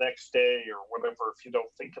experience the next day or whatever if you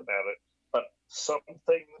don't think about it. But some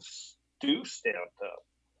things do stand up.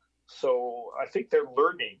 So I think they're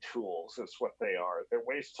learning tools is what they are. They're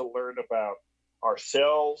ways to learn about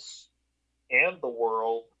ourselves and the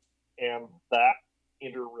world and that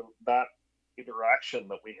interaction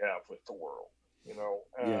that we have with the world,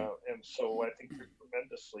 and so I think they're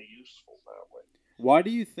tremendously useful that way. Why do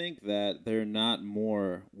you think that they're not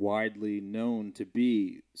more widely known to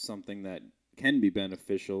be something that can be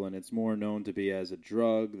beneficial, and it's more known to be as a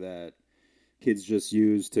drug that kids just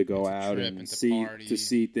use to go out and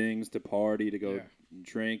see things, to party, to go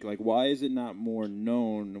drink? Like, why is it not more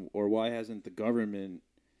known, or why hasn't the government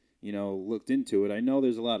looked into it? I know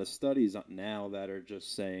there's a lot of studies now that are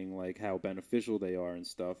just saying like how beneficial they are and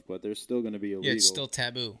stuff, but they're still going to be illegal. Yeah, it's still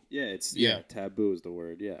taboo. Yeah, taboo is the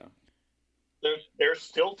word. Yeah, they're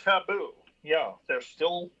still taboo. Yeah, they're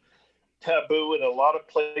still taboo in a lot of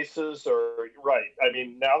places. Or right. I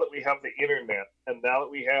mean, now that we have the internet, and now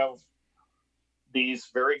that we have these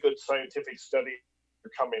very good scientific studies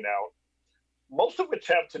coming out, most of which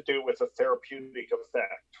have to do with a therapeutic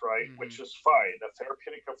effect, right? Mm-hmm. Which is fine. A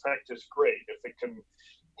therapeutic effect is great. If it can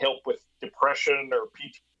help with depression or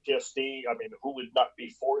PTSD, I mean, who would not be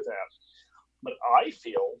for that? But I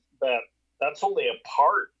feel that that's only a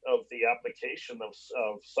part of the application of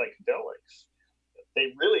psychedelics.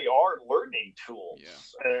 They really are learning tools.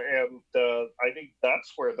 Yeah. And I think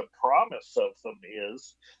that's where the promise of them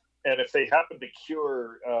is. And if they happen to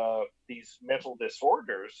cure these mental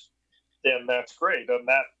disorders, then that's great, and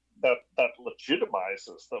that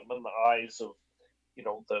legitimizes them in the eyes of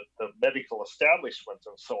the medical establishment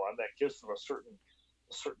and so on. That gives them a certain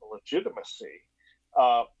legitimacy.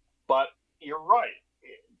 But you're right.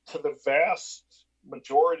 To the vast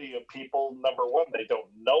majority of people, number one, they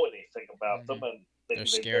don't know anything about them, and they're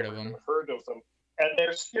scared of them. Heard of them, and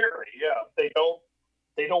they're scary. Yeah, they don't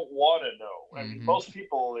want to know. I mean, most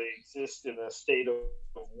people exist in a state of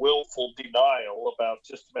willful denial about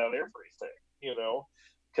just about everything,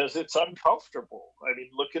 because it's uncomfortable. I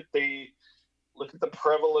mean, look at the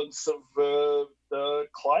prevalence of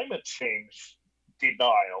climate change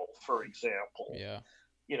denial, for example. Yeah.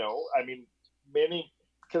 I mean,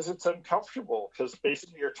 because it's uncomfortable, because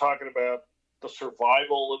basically you're talking about the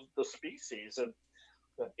survival of the species, and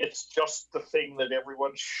it's just the thing that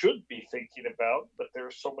everyone should be thinking about, but there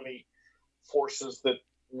are so many forces that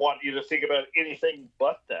want you to think about anything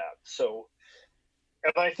but that. So,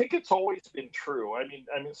 and I think it's always been true. I mean,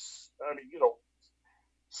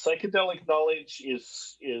 psychedelic knowledge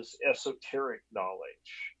is esoteric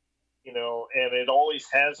knowledge, and it always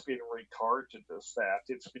has been regarded as that.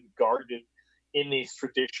 It's been guarded in these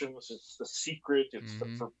traditions. It's the secret. It's the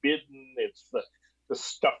forbidden. It's the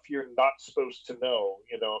stuff you're not supposed to know,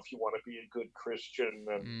 if you want to be a good Christian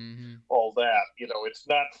and all that, it's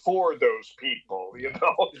not for those people,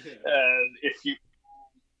 and if you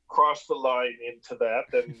cross the line into that,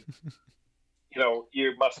 then,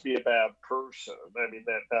 you must be a bad person. I mean,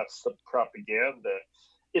 that's the propaganda.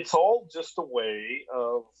 It's all just a way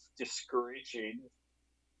of discouraging,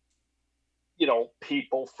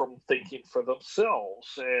 people from thinking for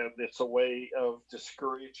themselves, and it's a way of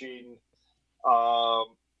discouraging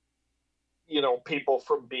people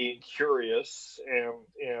from being curious, and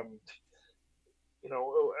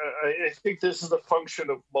I think this is the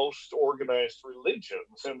function of most organized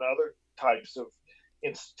religions and other types of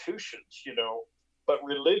institutions, but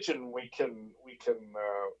religion, we can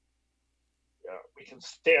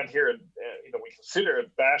stand here and we can sit here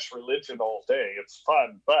and bash religion all day. It's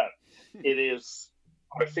fun, but it is,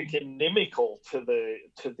 I think, inimical to the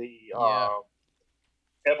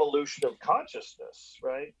evolution of consciousness,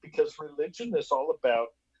 right? Because religion is all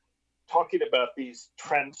about talking about these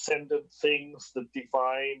transcendent things, the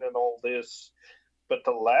divine and all this, but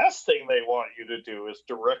the last thing they want you to do is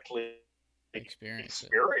directly experience the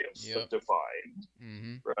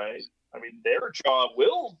divine, right? I mean, their job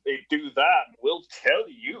they do that, will tell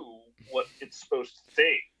you what it's supposed to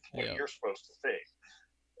think, what you're supposed to think.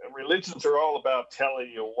 Religions are all about telling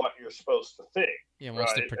you what you're supposed to think. Yeah,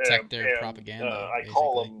 wants to protect their propaganda. I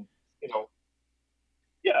call them,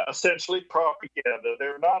 essentially propaganda.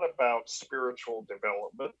 They're not about spiritual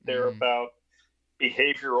development. They're about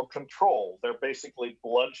behavioral control. They're basically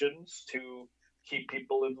bludgeons to keep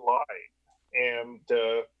people in line. And,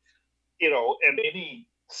 and any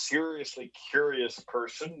seriously curious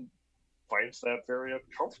person finds that very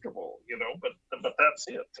uncomfortable, but that's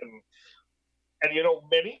it. And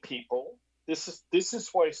many people, this is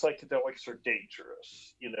why psychedelics are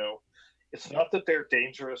dangerous. It's not that they're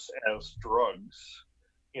dangerous as drugs.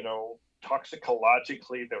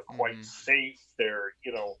 Toxicologically, they're quite safe. They're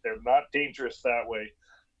not dangerous that way.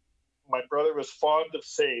 My brother was fond of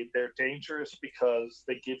saying they're dangerous because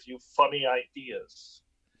they give you funny ideas.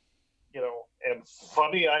 And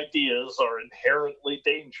funny ideas are inherently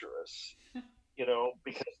dangerous,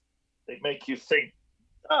 because they make you think,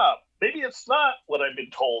 maybe it's not what I've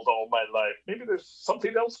been told all my life. Maybe there's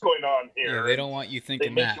something else going on here. Yeah, they don't want you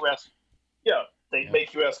thinking that. They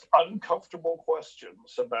make you ask uncomfortable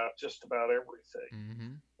questions about just about everything.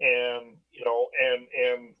 Mm-hmm.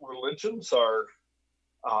 And religions are,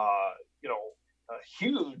 a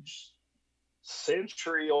huge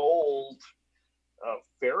century-old,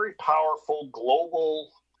 very powerful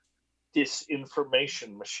global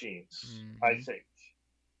disinformation machines, I think.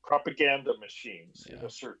 Propaganda machines in a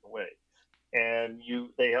certain way. And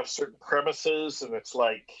they have certain premises, and it's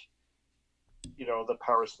like, the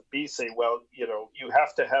powers that be say, well, you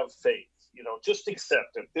have to have faith, just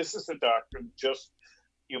accept it. This is the doctrine,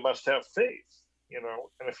 you must have faith, and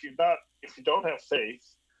if you don't have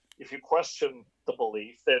faith, if you question the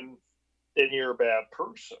belief, then you're a bad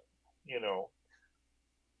person,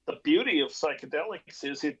 The beauty of psychedelics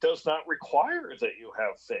is it does not require that you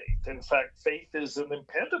have faith. In fact, faith is an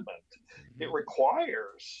impediment. Mm-hmm. It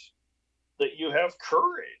requires that you have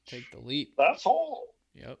courage. Take the leap. That's all.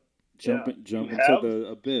 Yep. Jump into the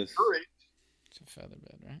abyss. Courage. It's a feather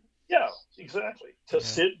bed, right? Yeah, exactly. To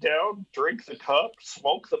sit down, drink the cup,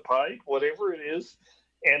 smoke the pipe, whatever it is,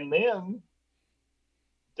 and then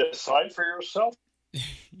decide for yourself.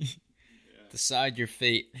 Decide your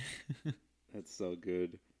fate. That's so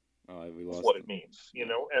good. We lost what it means, and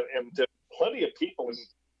plenty of people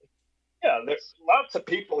there's lots of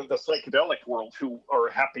people in the psychedelic world who are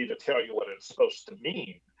happy to tell you what it's supposed to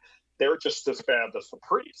mean. They're just as bad as the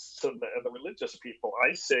priests and the religious people.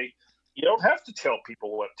 I say, you don't have to tell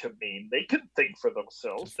people what to mean. They can think for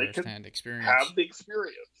themselves. They can have the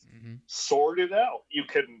experience, sort it out. You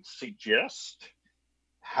can suggest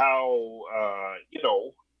how,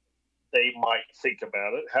 they might think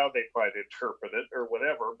about it, how they might interpret it or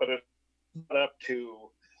whatever, but it's not up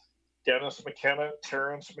to Dennis McKenna,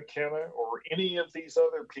 Terence McKenna, or any of these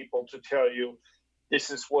other people to tell you this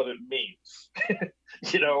is what it means.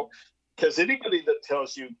 Because anybody that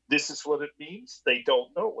tells you this is what it means, they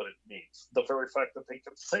don't know what it means. The very fact that they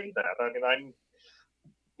can say that. I mean,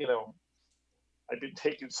 I've been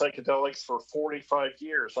taking psychedelics for 45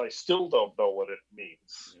 years. I still don't know what it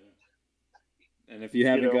means. Yeah. And if you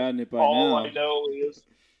haven't gotten it by all now, I know is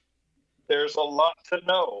there's a lot to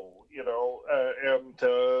know,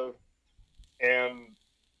 and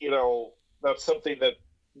that's something that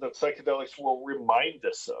psychedelics will remind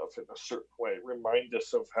us of in a certain way, remind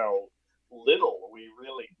us of how little we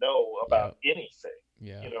really know about anything.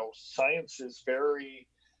 Yeah. Science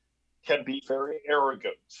can be very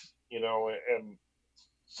arrogant, and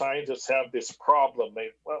scientists have this problem.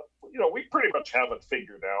 We pretty much have it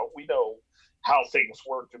figured out. We know how things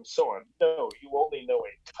work and so on. No, you only know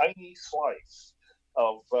a tiny slice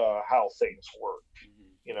of how things work.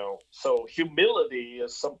 So humility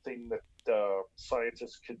is something that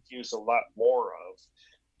scientists could use a lot more of,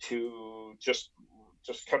 to just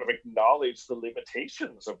kind of acknowledge the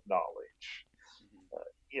limitations of knowledge.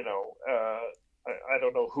 I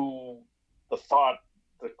don't know who the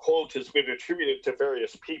quote has been attributed to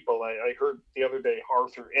various people. I heard the other day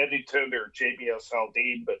Arthur Eddington or J.B.S.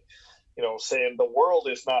 Haldane, but saying the world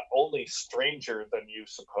is not only stranger than you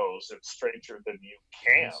suppose, it's stranger than you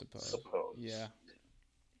can suppose. Yeah.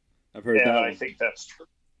 I've heard that. And I think that's true.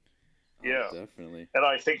 Yeah. Definitely. And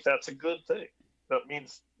I think that's a good thing. That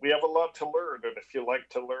means we have a lot to learn. And if you like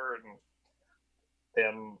to learn,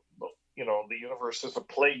 then, the universe is a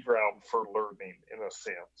playground for learning in a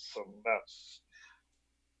sense. And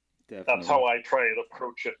that's how I try and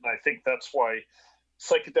approach it. And I think that's why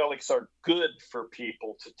psychedelics are good for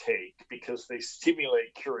people to take, because they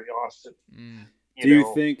stimulate curiosity. Do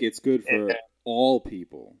you think it's good for all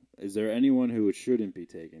people? Is there anyone who shouldn't be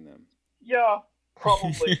taking them? Yeah,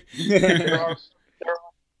 probably. there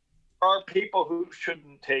are people who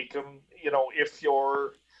shouldn't take them. If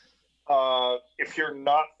you're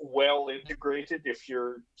not well integrated, if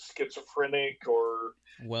you're schizophrenic or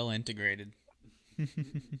well integrated.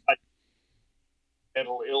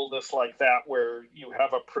 Mental illness like that, where you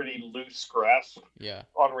have a pretty loose grasp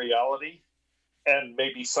on reality, and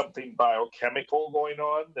maybe something biochemical going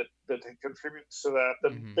on that contributes to that,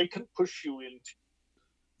 then they can push you into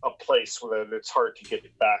a place where it's hard to get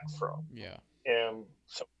it back from. Yeah. And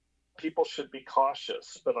so people should be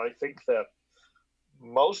cautious, but I think that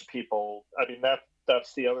most people,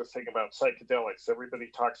 that's the other thing about psychedelics. Everybody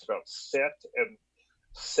talks about set and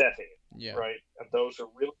setting, right? And those are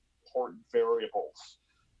really important variables.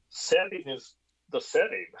 Setting is the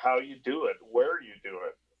setting, how you do it, where you do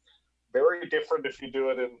it. Very different if you do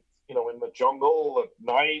it in, in the jungle at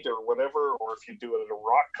night or whatever, or if you do it at a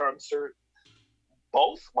rock concert.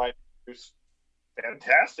 Both might produce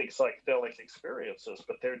fantastic psychedelic experiences,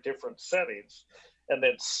 but they're different settings. And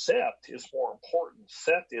then set is more important.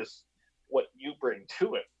 Set is what you bring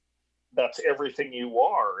to it. That's everything you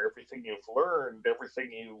are, everything you've learned,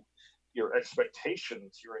 everything your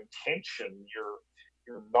expectations, your intention, your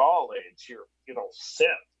knowledge, your set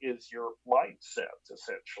is your mindset,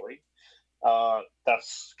 essentially.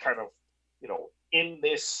 That's kind of, in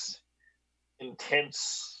this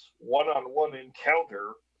intense one-on-one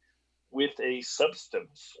encounter with a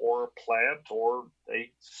substance or a plant or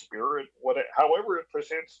a spirit, whatever, however it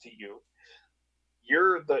presents to you,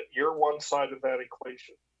 you're one side of that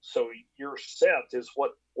equation. So your set is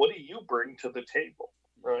what do you bring to the table,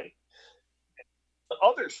 right? The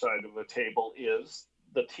other side of the table is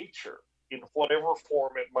the teacher, in whatever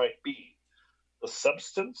form it might be, the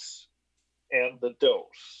substance and the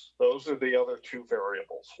dose. Those are the other two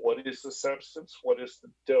variables. What is the substance? What is the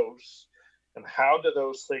dose? And how do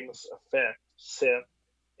those things affect set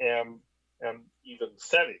and even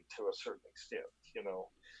setting to a certain extent?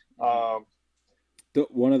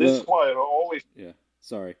 This is why I'm always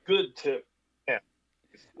good to. Yeah,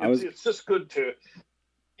 it's just good to.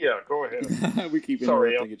 Yeah, go ahead. We keep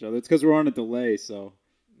interrupting each other. It's because we're on a delay, so.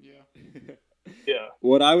 Yeah.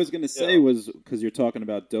 What I was going to say was, because you're talking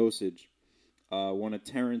about dosage, one of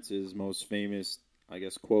Terence's most famous, I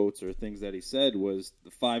guess, quotes or things that he said was,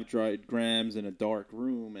 the 5 dried grams in a dark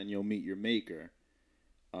room and you'll meet your maker.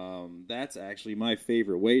 That's actually my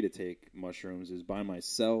favorite way to take mushrooms, is by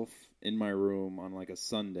myself in my room on like a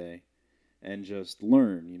Sunday and just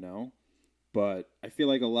learn, But I feel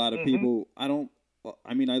like a lot of people,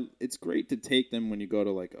 it's great to take them when you go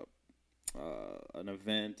to like an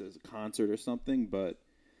event, as a concert or something, but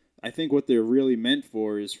I think what they're really meant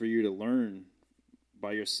for is for you to learn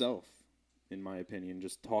by yourself, in my opinion.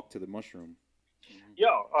 Just talk to the mushroom.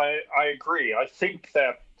 Yeah, I agree. I think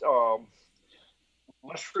that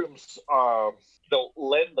mushrooms,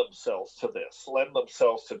 lend themselves to this, lend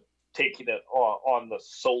themselves to taking it on the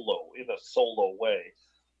solo, in a solo way.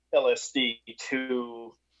 LSD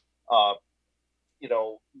too,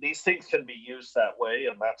 these things can be used that way,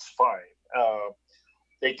 and that's fine.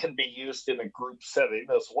 They can be used in a group setting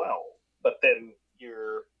as well, but then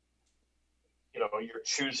you're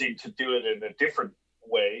choosing to do it in a different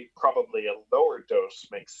way. Probably a lower dose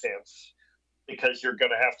makes sense, because you're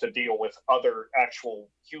going to have to deal with other actual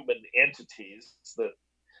human entities that,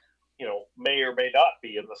 may or may not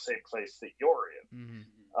be in the same place that you're in.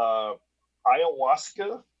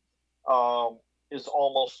 Ayahuasca is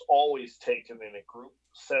almost always taken in a group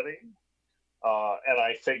setting. And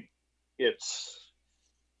I think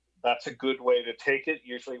that's a good way to take it,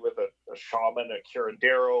 usually with a shaman, a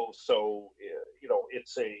curandero. So,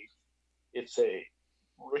 it's a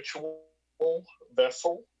ritual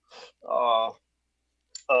vessel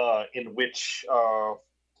in which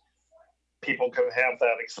people can have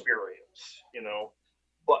that experience,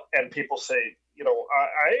 and people say,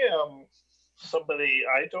 I am somebody,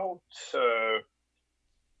 I don't,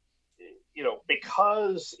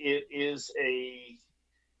 because it is a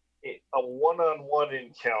one-on-one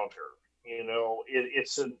encounter,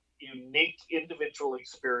 it's a unique individual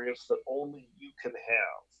experience that only you can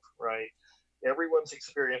have, right? Everyone's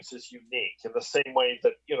experience is unique, in the same way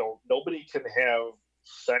that, nobody can have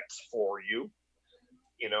sex for you,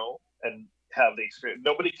 and have the experience.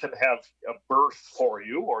 Nobody can have a birth for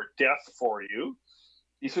you or death for you.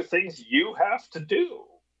 These are things you have to do.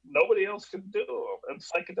 Nobody else can do them. And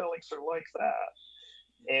psychedelics are like that.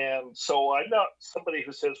 And so I'm not somebody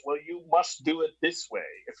who says, well, you must do it this way.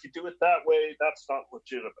 If you do it that way, that's not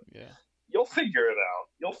legitimate. Yeah. You'll figure it out.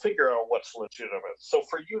 You'll figure out what's legitimate. So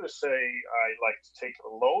for you to say, I like to take it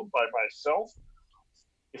alone by myself,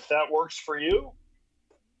 if that works for you,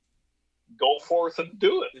 go forth and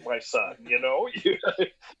do it, my son.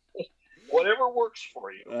 Whatever works for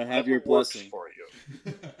you. Have your blessing. For you.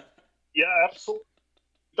 Yeah, absolutely.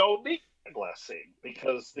 Don't need a blessing,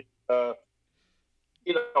 because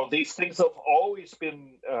these things have always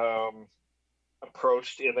been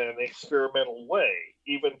approached in an experimental way,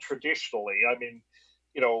 even traditionally. I mean,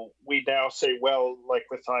 we now say, well, like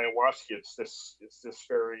with ayahuasca, it's this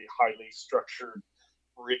very highly structured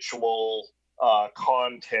ritual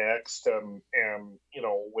context, and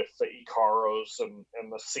with the icaros and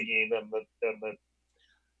the singing and the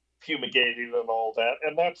fumigating and all that,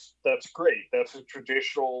 and that's great. That's a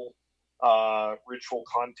traditional ritual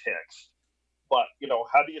context. But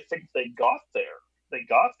how do you think they got there? They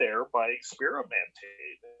got there by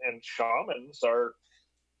experimenting, and shamans are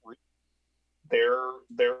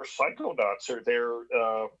they're psychonauts, or they're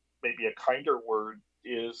maybe a kinder word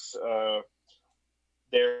is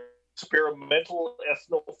they're experimental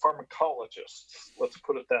ethnopharmacologists. Let's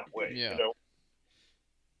put it that way. Yeah.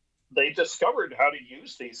 They discovered how to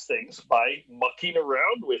use these things by mucking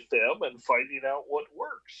around with them and finding out what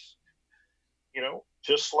works.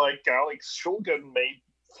 Just like Alex Shulgin made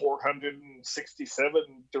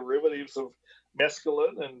 467 derivatives of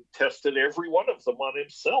mescaline and tested every one of them on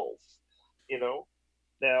himself.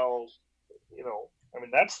 Now,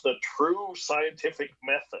 that's the true scientific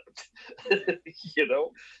method.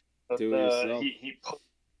 Do it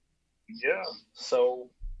yourself.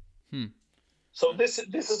 So this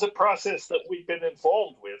is a process that we've been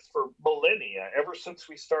involved with for millennia, ever since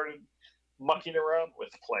we started mucking around with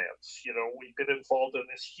plants. We've been involved in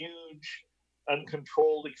this huge,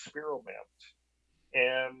 uncontrolled experiment.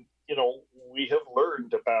 And, we have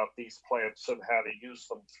learned about these plants and how to use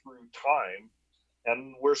them through time.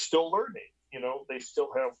 And we're still learning. They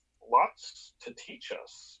still have lots to teach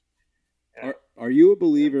us. And, are you a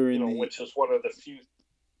believer in which is one of the few...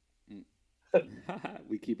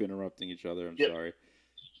 We keep interrupting each other. I'm sorry.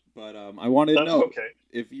 But I wanted to know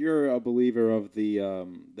if you're a believer of the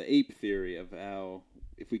ape theory of how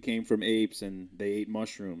if we came from apes and they ate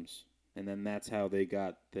mushrooms and then that's how they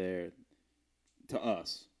got there to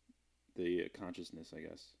us, the consciousness, I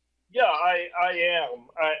guess. Yeah, I am.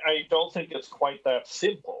 I don't think it's quite that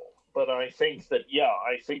simple, but I think that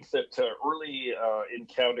early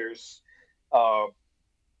encounters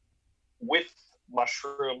with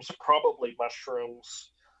mushrooms, probably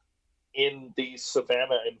mushrooms in these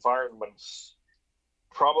savanna environments,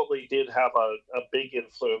 probably did have a big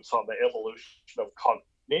influence on the evolution of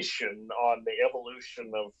cognition, on the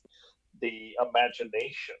evolution of the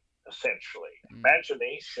imagination, essentially.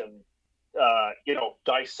 Imagination,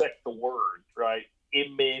 dissect the word, right?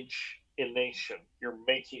 Imagination. You're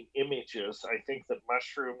making images. I think that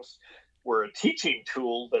mushrooms were a teaching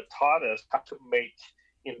tool that taught us how to make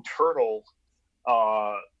internal,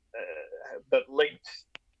 that linked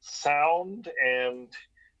sound and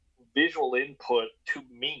visual input to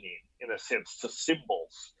meaning, in a sense, to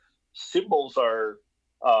symbols. Symbols are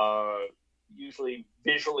usually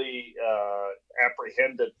visually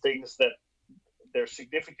apprehended things that they're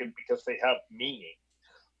significant because they have meaning.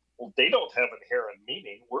 Well, they don't have inherent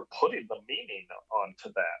meaning. We're putting the meaning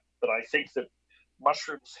onto that. But I think that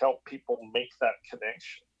mushrooms help people make that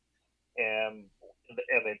connection, and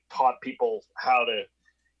it taught people how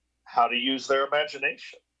to use their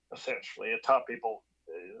imagination. Essentially, it taught people.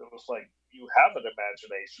 It was like, you have an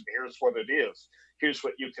imagination. Here's what it is. Here's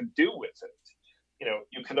what you can do with it.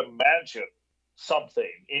 You can imagine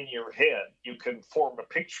something in your head. You can form a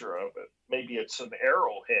picture of it. Maybe it's an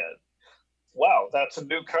arrowhead. Wow, that's a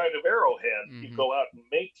new kind of arrowhead. Mm-hmm. You go out and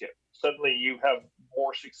make it. Suddenly you have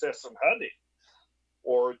more success in hunting.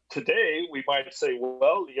 Or today we might say,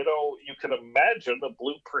 well, you can imagine a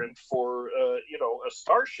blueprint for, a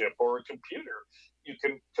starship or a computer. You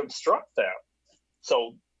can construct that.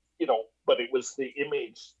 So, but it was the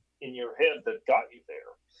image in your head that got you there.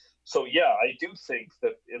 So, yeah, I do think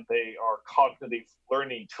that they are cognitive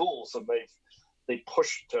learning tools, and they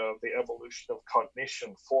pushed the evolution of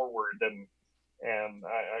cognition forward, and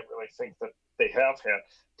I really think that they have had.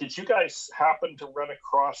 Did you guys happen to run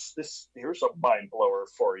across this? Here's a mind blower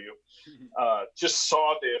for you. Just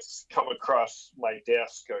saw this come across my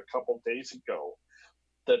desk a couple days ago.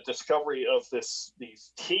 The discovery of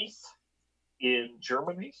these teeth in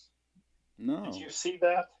Germany. No. Did you see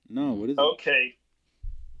that? No. What is it? Okay.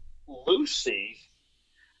 Lucy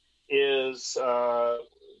is the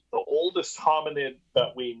oldest hominid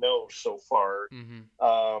that we know so far. Mm-hmm.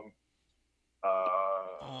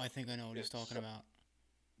 I think I know what he's talking about.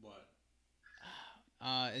 What?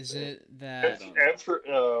 Is it that?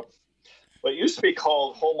 What used to be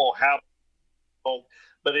called Homo habilis,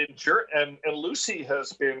 but and Lucy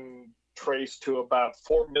has been traced to about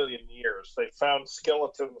 4 million years. They found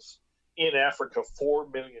skeletons in Africa 4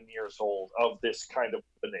 million years old of this kind of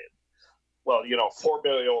hominid. Well, 4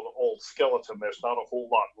 million old skeleton. There's not a whole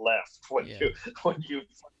lot left when you.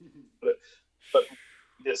 But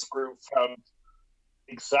this group found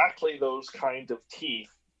exactly those kind of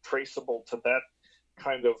teeth traceable to that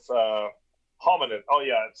kind of hominid. Oh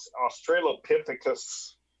yeah, it's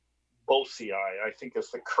Australopithecus bosei, I think is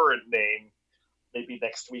the current name. Maybe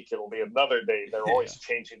next week it'll be another name. They're always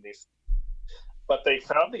changing these. But they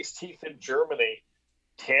found these teeth in Germany,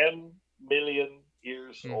 10 million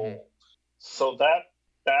years old. So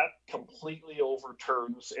that completely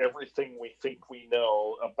overturns everything we think we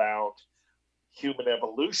know about human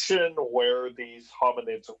evolution, where these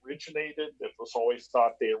hominids originated. It was always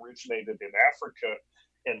thought they originated in Africa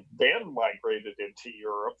and then migrated into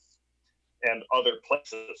Europe and other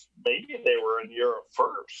places. Maybe they were in Europe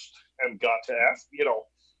first and got to Africa. You know,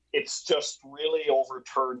 it's just really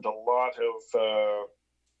overturned a lot of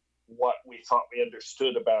what we thought we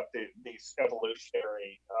understood about these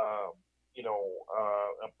evolutionary,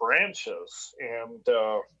 branches. And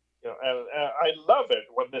and I love it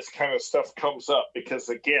when this kind of stuff comes up, because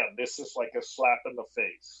again, this is like a slap in the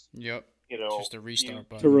face. Yep. You know, just a restart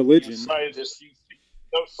button. To religion. You scientists, you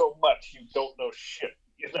know so much, you don't know shit.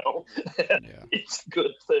 You know, Yeah. It's a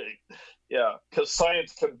good thing. Yeah, because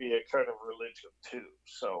science can be a kind of religion too.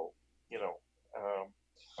 So, you know.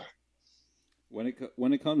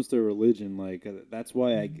 When it comes to religion, like that's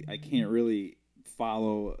why I can't really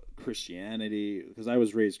follow Christianity, because I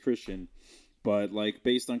was raised Christian, but like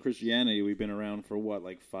based on Christianity, we've been around for what,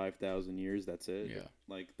 like 5,000 years. That's it. Yeah.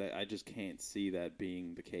 Like that, I just can't see that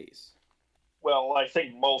being the case. Well, I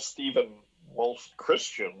think most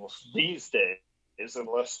Christians these days,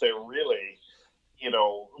 unless they're really,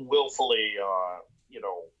 willfully,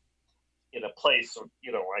 in a place,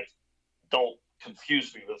 I don't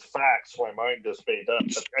confuse me with facts. My mind is made up.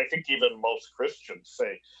 But I think even most Christians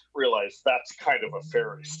realize that's kind of a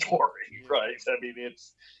fairy story, right? I mean, it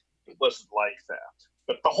wasn't like that.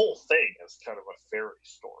 But the whole thing is kind of a fairy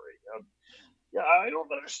story. Yeah, I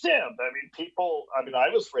don't understand. I mean, I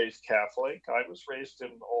was raised Catholic. I was raised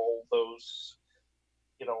in all those,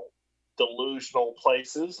 delusional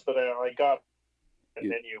places. But I got, and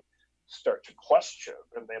then you start to question,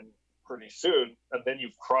 and then pretty soon, and then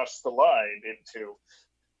you've crossed the line into,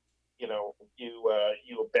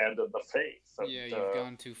 you abandon the faith. And, yeah, you've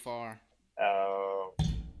gone too far.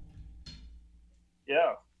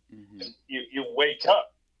 Yeah, Mm-hmm. you wake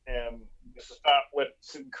up, and this is not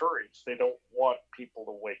what's encouraged. They don't want people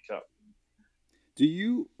to wake up.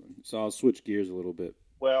 So I'll switch gears a little bit.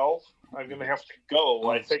 Well, I'm going to have to go.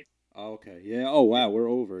 I think. Oh, okay. Yeah. Oh, wow. We're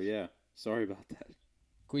over. Yeah. Sorry about that. Can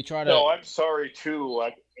we try to? No, I'm sorry too.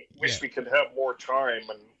 I wish we could have more time,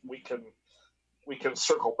 and we can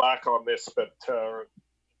circle back on this. But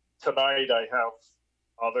tonight I have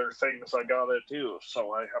other things I gotta do,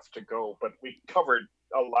 so I have to go. But we covered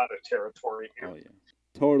a lot of territory here. Oh yeah,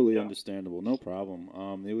 totally understandable. No problem.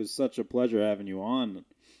 It was such a pleasure having you on.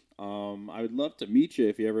 I would love to meet you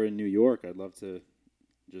if you're ever in New York. I'd love to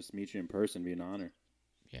just meet you in person. It'd be an honor.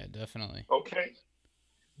 Yeah, definitely. Okay.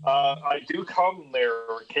 I do come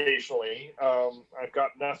there occasionally. I've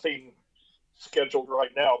got nothing scheduled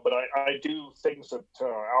right now, but I do things at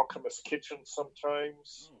Alchemist Kitchen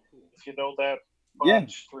sometimes. Oh, cool. If you know that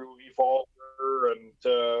bunch, through Evolver, and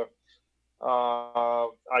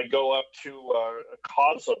I go up to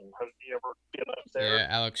Cosm. Have you ever been up there? Yeah,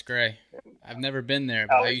 Alex Gray. I've never been there,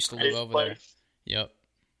 but I used to live over there. Yep.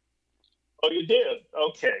 Oh, you did?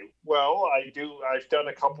 Okay. Well, I've done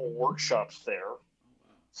a couple workshops there.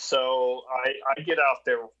 So I get out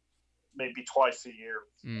there maybe twice a year.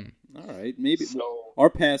 Mm. All right, maybe so, our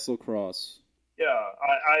paths will cross. Yeah,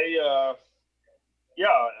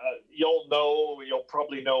 you'll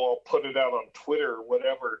probably know. I'll put it out on Twitter or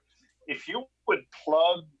whatever. If you would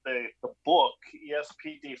plug the book,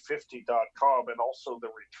 espd50.com, and also the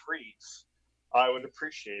retreats, I would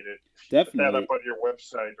appreciate it. Definitely. Put that up on your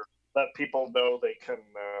website, or let people know they can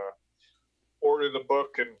order the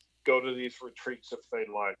book and go to these retreats if they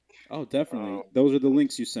like. Oh, definitely. Those are the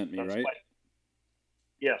links you sent me, right?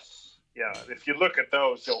 Yes. Yeah. If you look at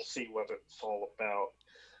those, you'll see what it's all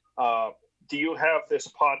about. Do you have this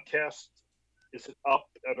podcast? Is it up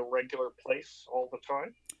at a regular place all the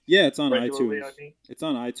time? Yeah, it's on Regularly, iTunes. I mean? It's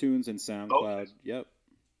on iTunes and SoundCloud. Okay. Yep.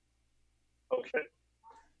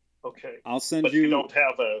 Okay. I'll send but you. You don't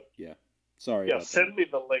have a. Yeah. Sorry. Yeah. About Send that. me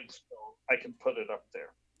the links so I can put it up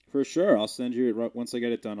there. For sure. I'll send you it right once I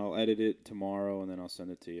get it done. I'll edit it tomorrow and then I'll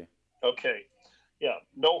send it to you. Okay. Yeah.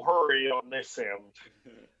 No hurry on this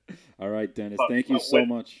end. All right, Dennis. Thank you so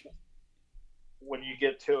much. When you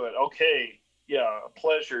get to it. Okay. Yeah. A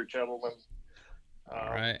pleasure, gentlemen. All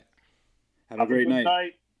right. Have a great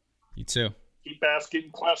night. You too. Keep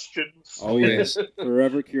asking questions. Oh, yes.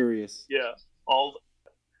 Forever curious. Yeah. All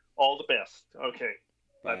the best. Okay.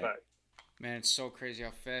 Bye-bye. Man, it's so crazy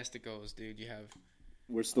how fast it goes, dude.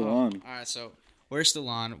 We're still on. All right, so we're still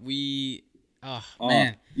on.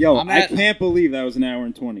 Man. Yo, I can't believe that was an hour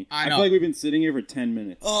and 20. I know. feel like we've been sitting here for 10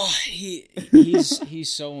 minutes. Oh,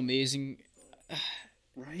 he's so amazing.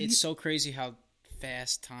 Right? It's so crazy how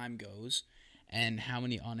fast time goes. and how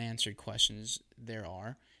many unanswered questions there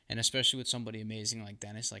are, and especially with somebody amazing like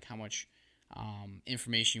Dennis, like how much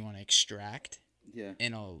information you want to extract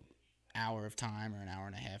in an hour of time or an hour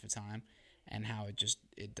and a half of time, and how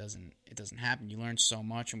it doesn't happen. You learn so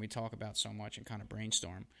much, and we talk about so much and kind of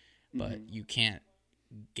brainstorm, but you can't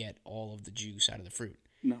get all of the juice out of the fruit.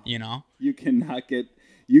 No, you know, you can't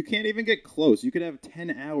even get close. You could have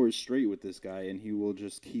 10 hours straight with this guy and he will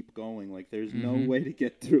just keep going. Like, there's no way to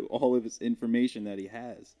get through all of his information that he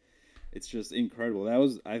has. It's just incredible.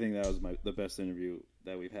 I think that was the best interview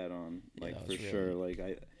that we've had on, like, for really sure.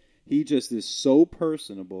 Like, he just is so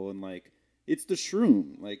personable, and like, it's the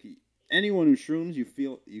shroom. Like, anyone who shrooms, you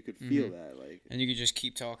could feel that, like, and you could just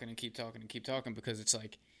keep talking and keep talking and keep talking, because it's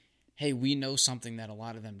like, hey, we know something that a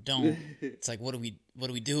lot of them don't. It's like, what do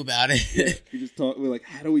we do about it? You just talk. We're like,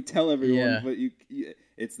 how do we tell everyone? But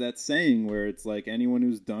it's that saying where it's like, anyone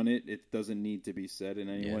who's done it, it doesn't need to be said, and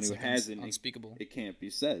anyone who hasn't, unspeakable. It can't be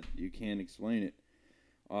said. You can't explain it.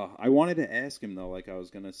 I wanted to ask him though, like I was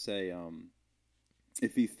gonna say,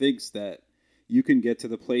 if he thinks that you can get to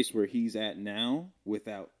the place where he's at now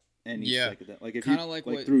without any psychedelic, like, if kind of like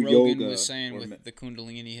what Rogan yoga was saying with the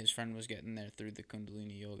Kundalini. His friend was getting there through the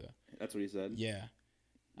Kundalini yoga. That's what he said. Yeah.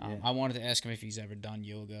 I wanted to ask him if he's ever done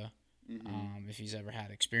yoga, if he's ever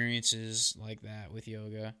had experiences like that with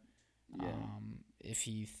yoga, if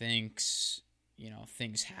he thinks,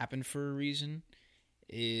 things happen for a reason,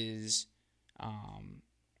 is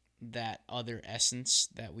that other essence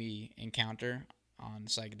that we encounter on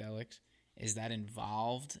psychedelics, is that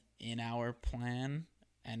involved in our plan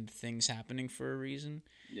and things happening for a reason?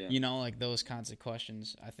 Like those kinds of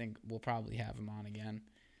questions. I think we'll probably have him on again.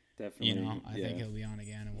 Definitely. I think he'll be on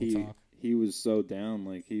again, and we'll talk. He was so down.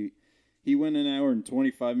 Like, he went an hour and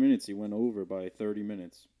 25 minutes. He went over by 30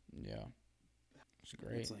 minutes. Yeah. It's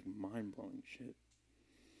great. It's like mind-blowing shit.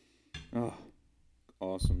 Oh,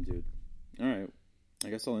 awesome, dude. All right. I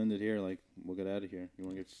guess I'll end it here. Like, we'll get out of here. You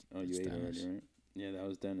want to get... Oh, you ate already, right? Yeah, that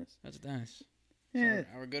was Dennis. That's Dennis. Yeah. So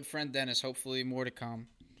our good friend Dennis. Hopefully more to come.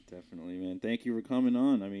 Definitely, man. Thank you for coming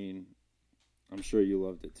on. I mean, I'm sure you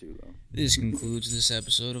loved it too, though. This concludes this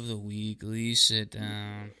episode of the Weekly Sit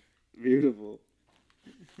Down. Beautiful.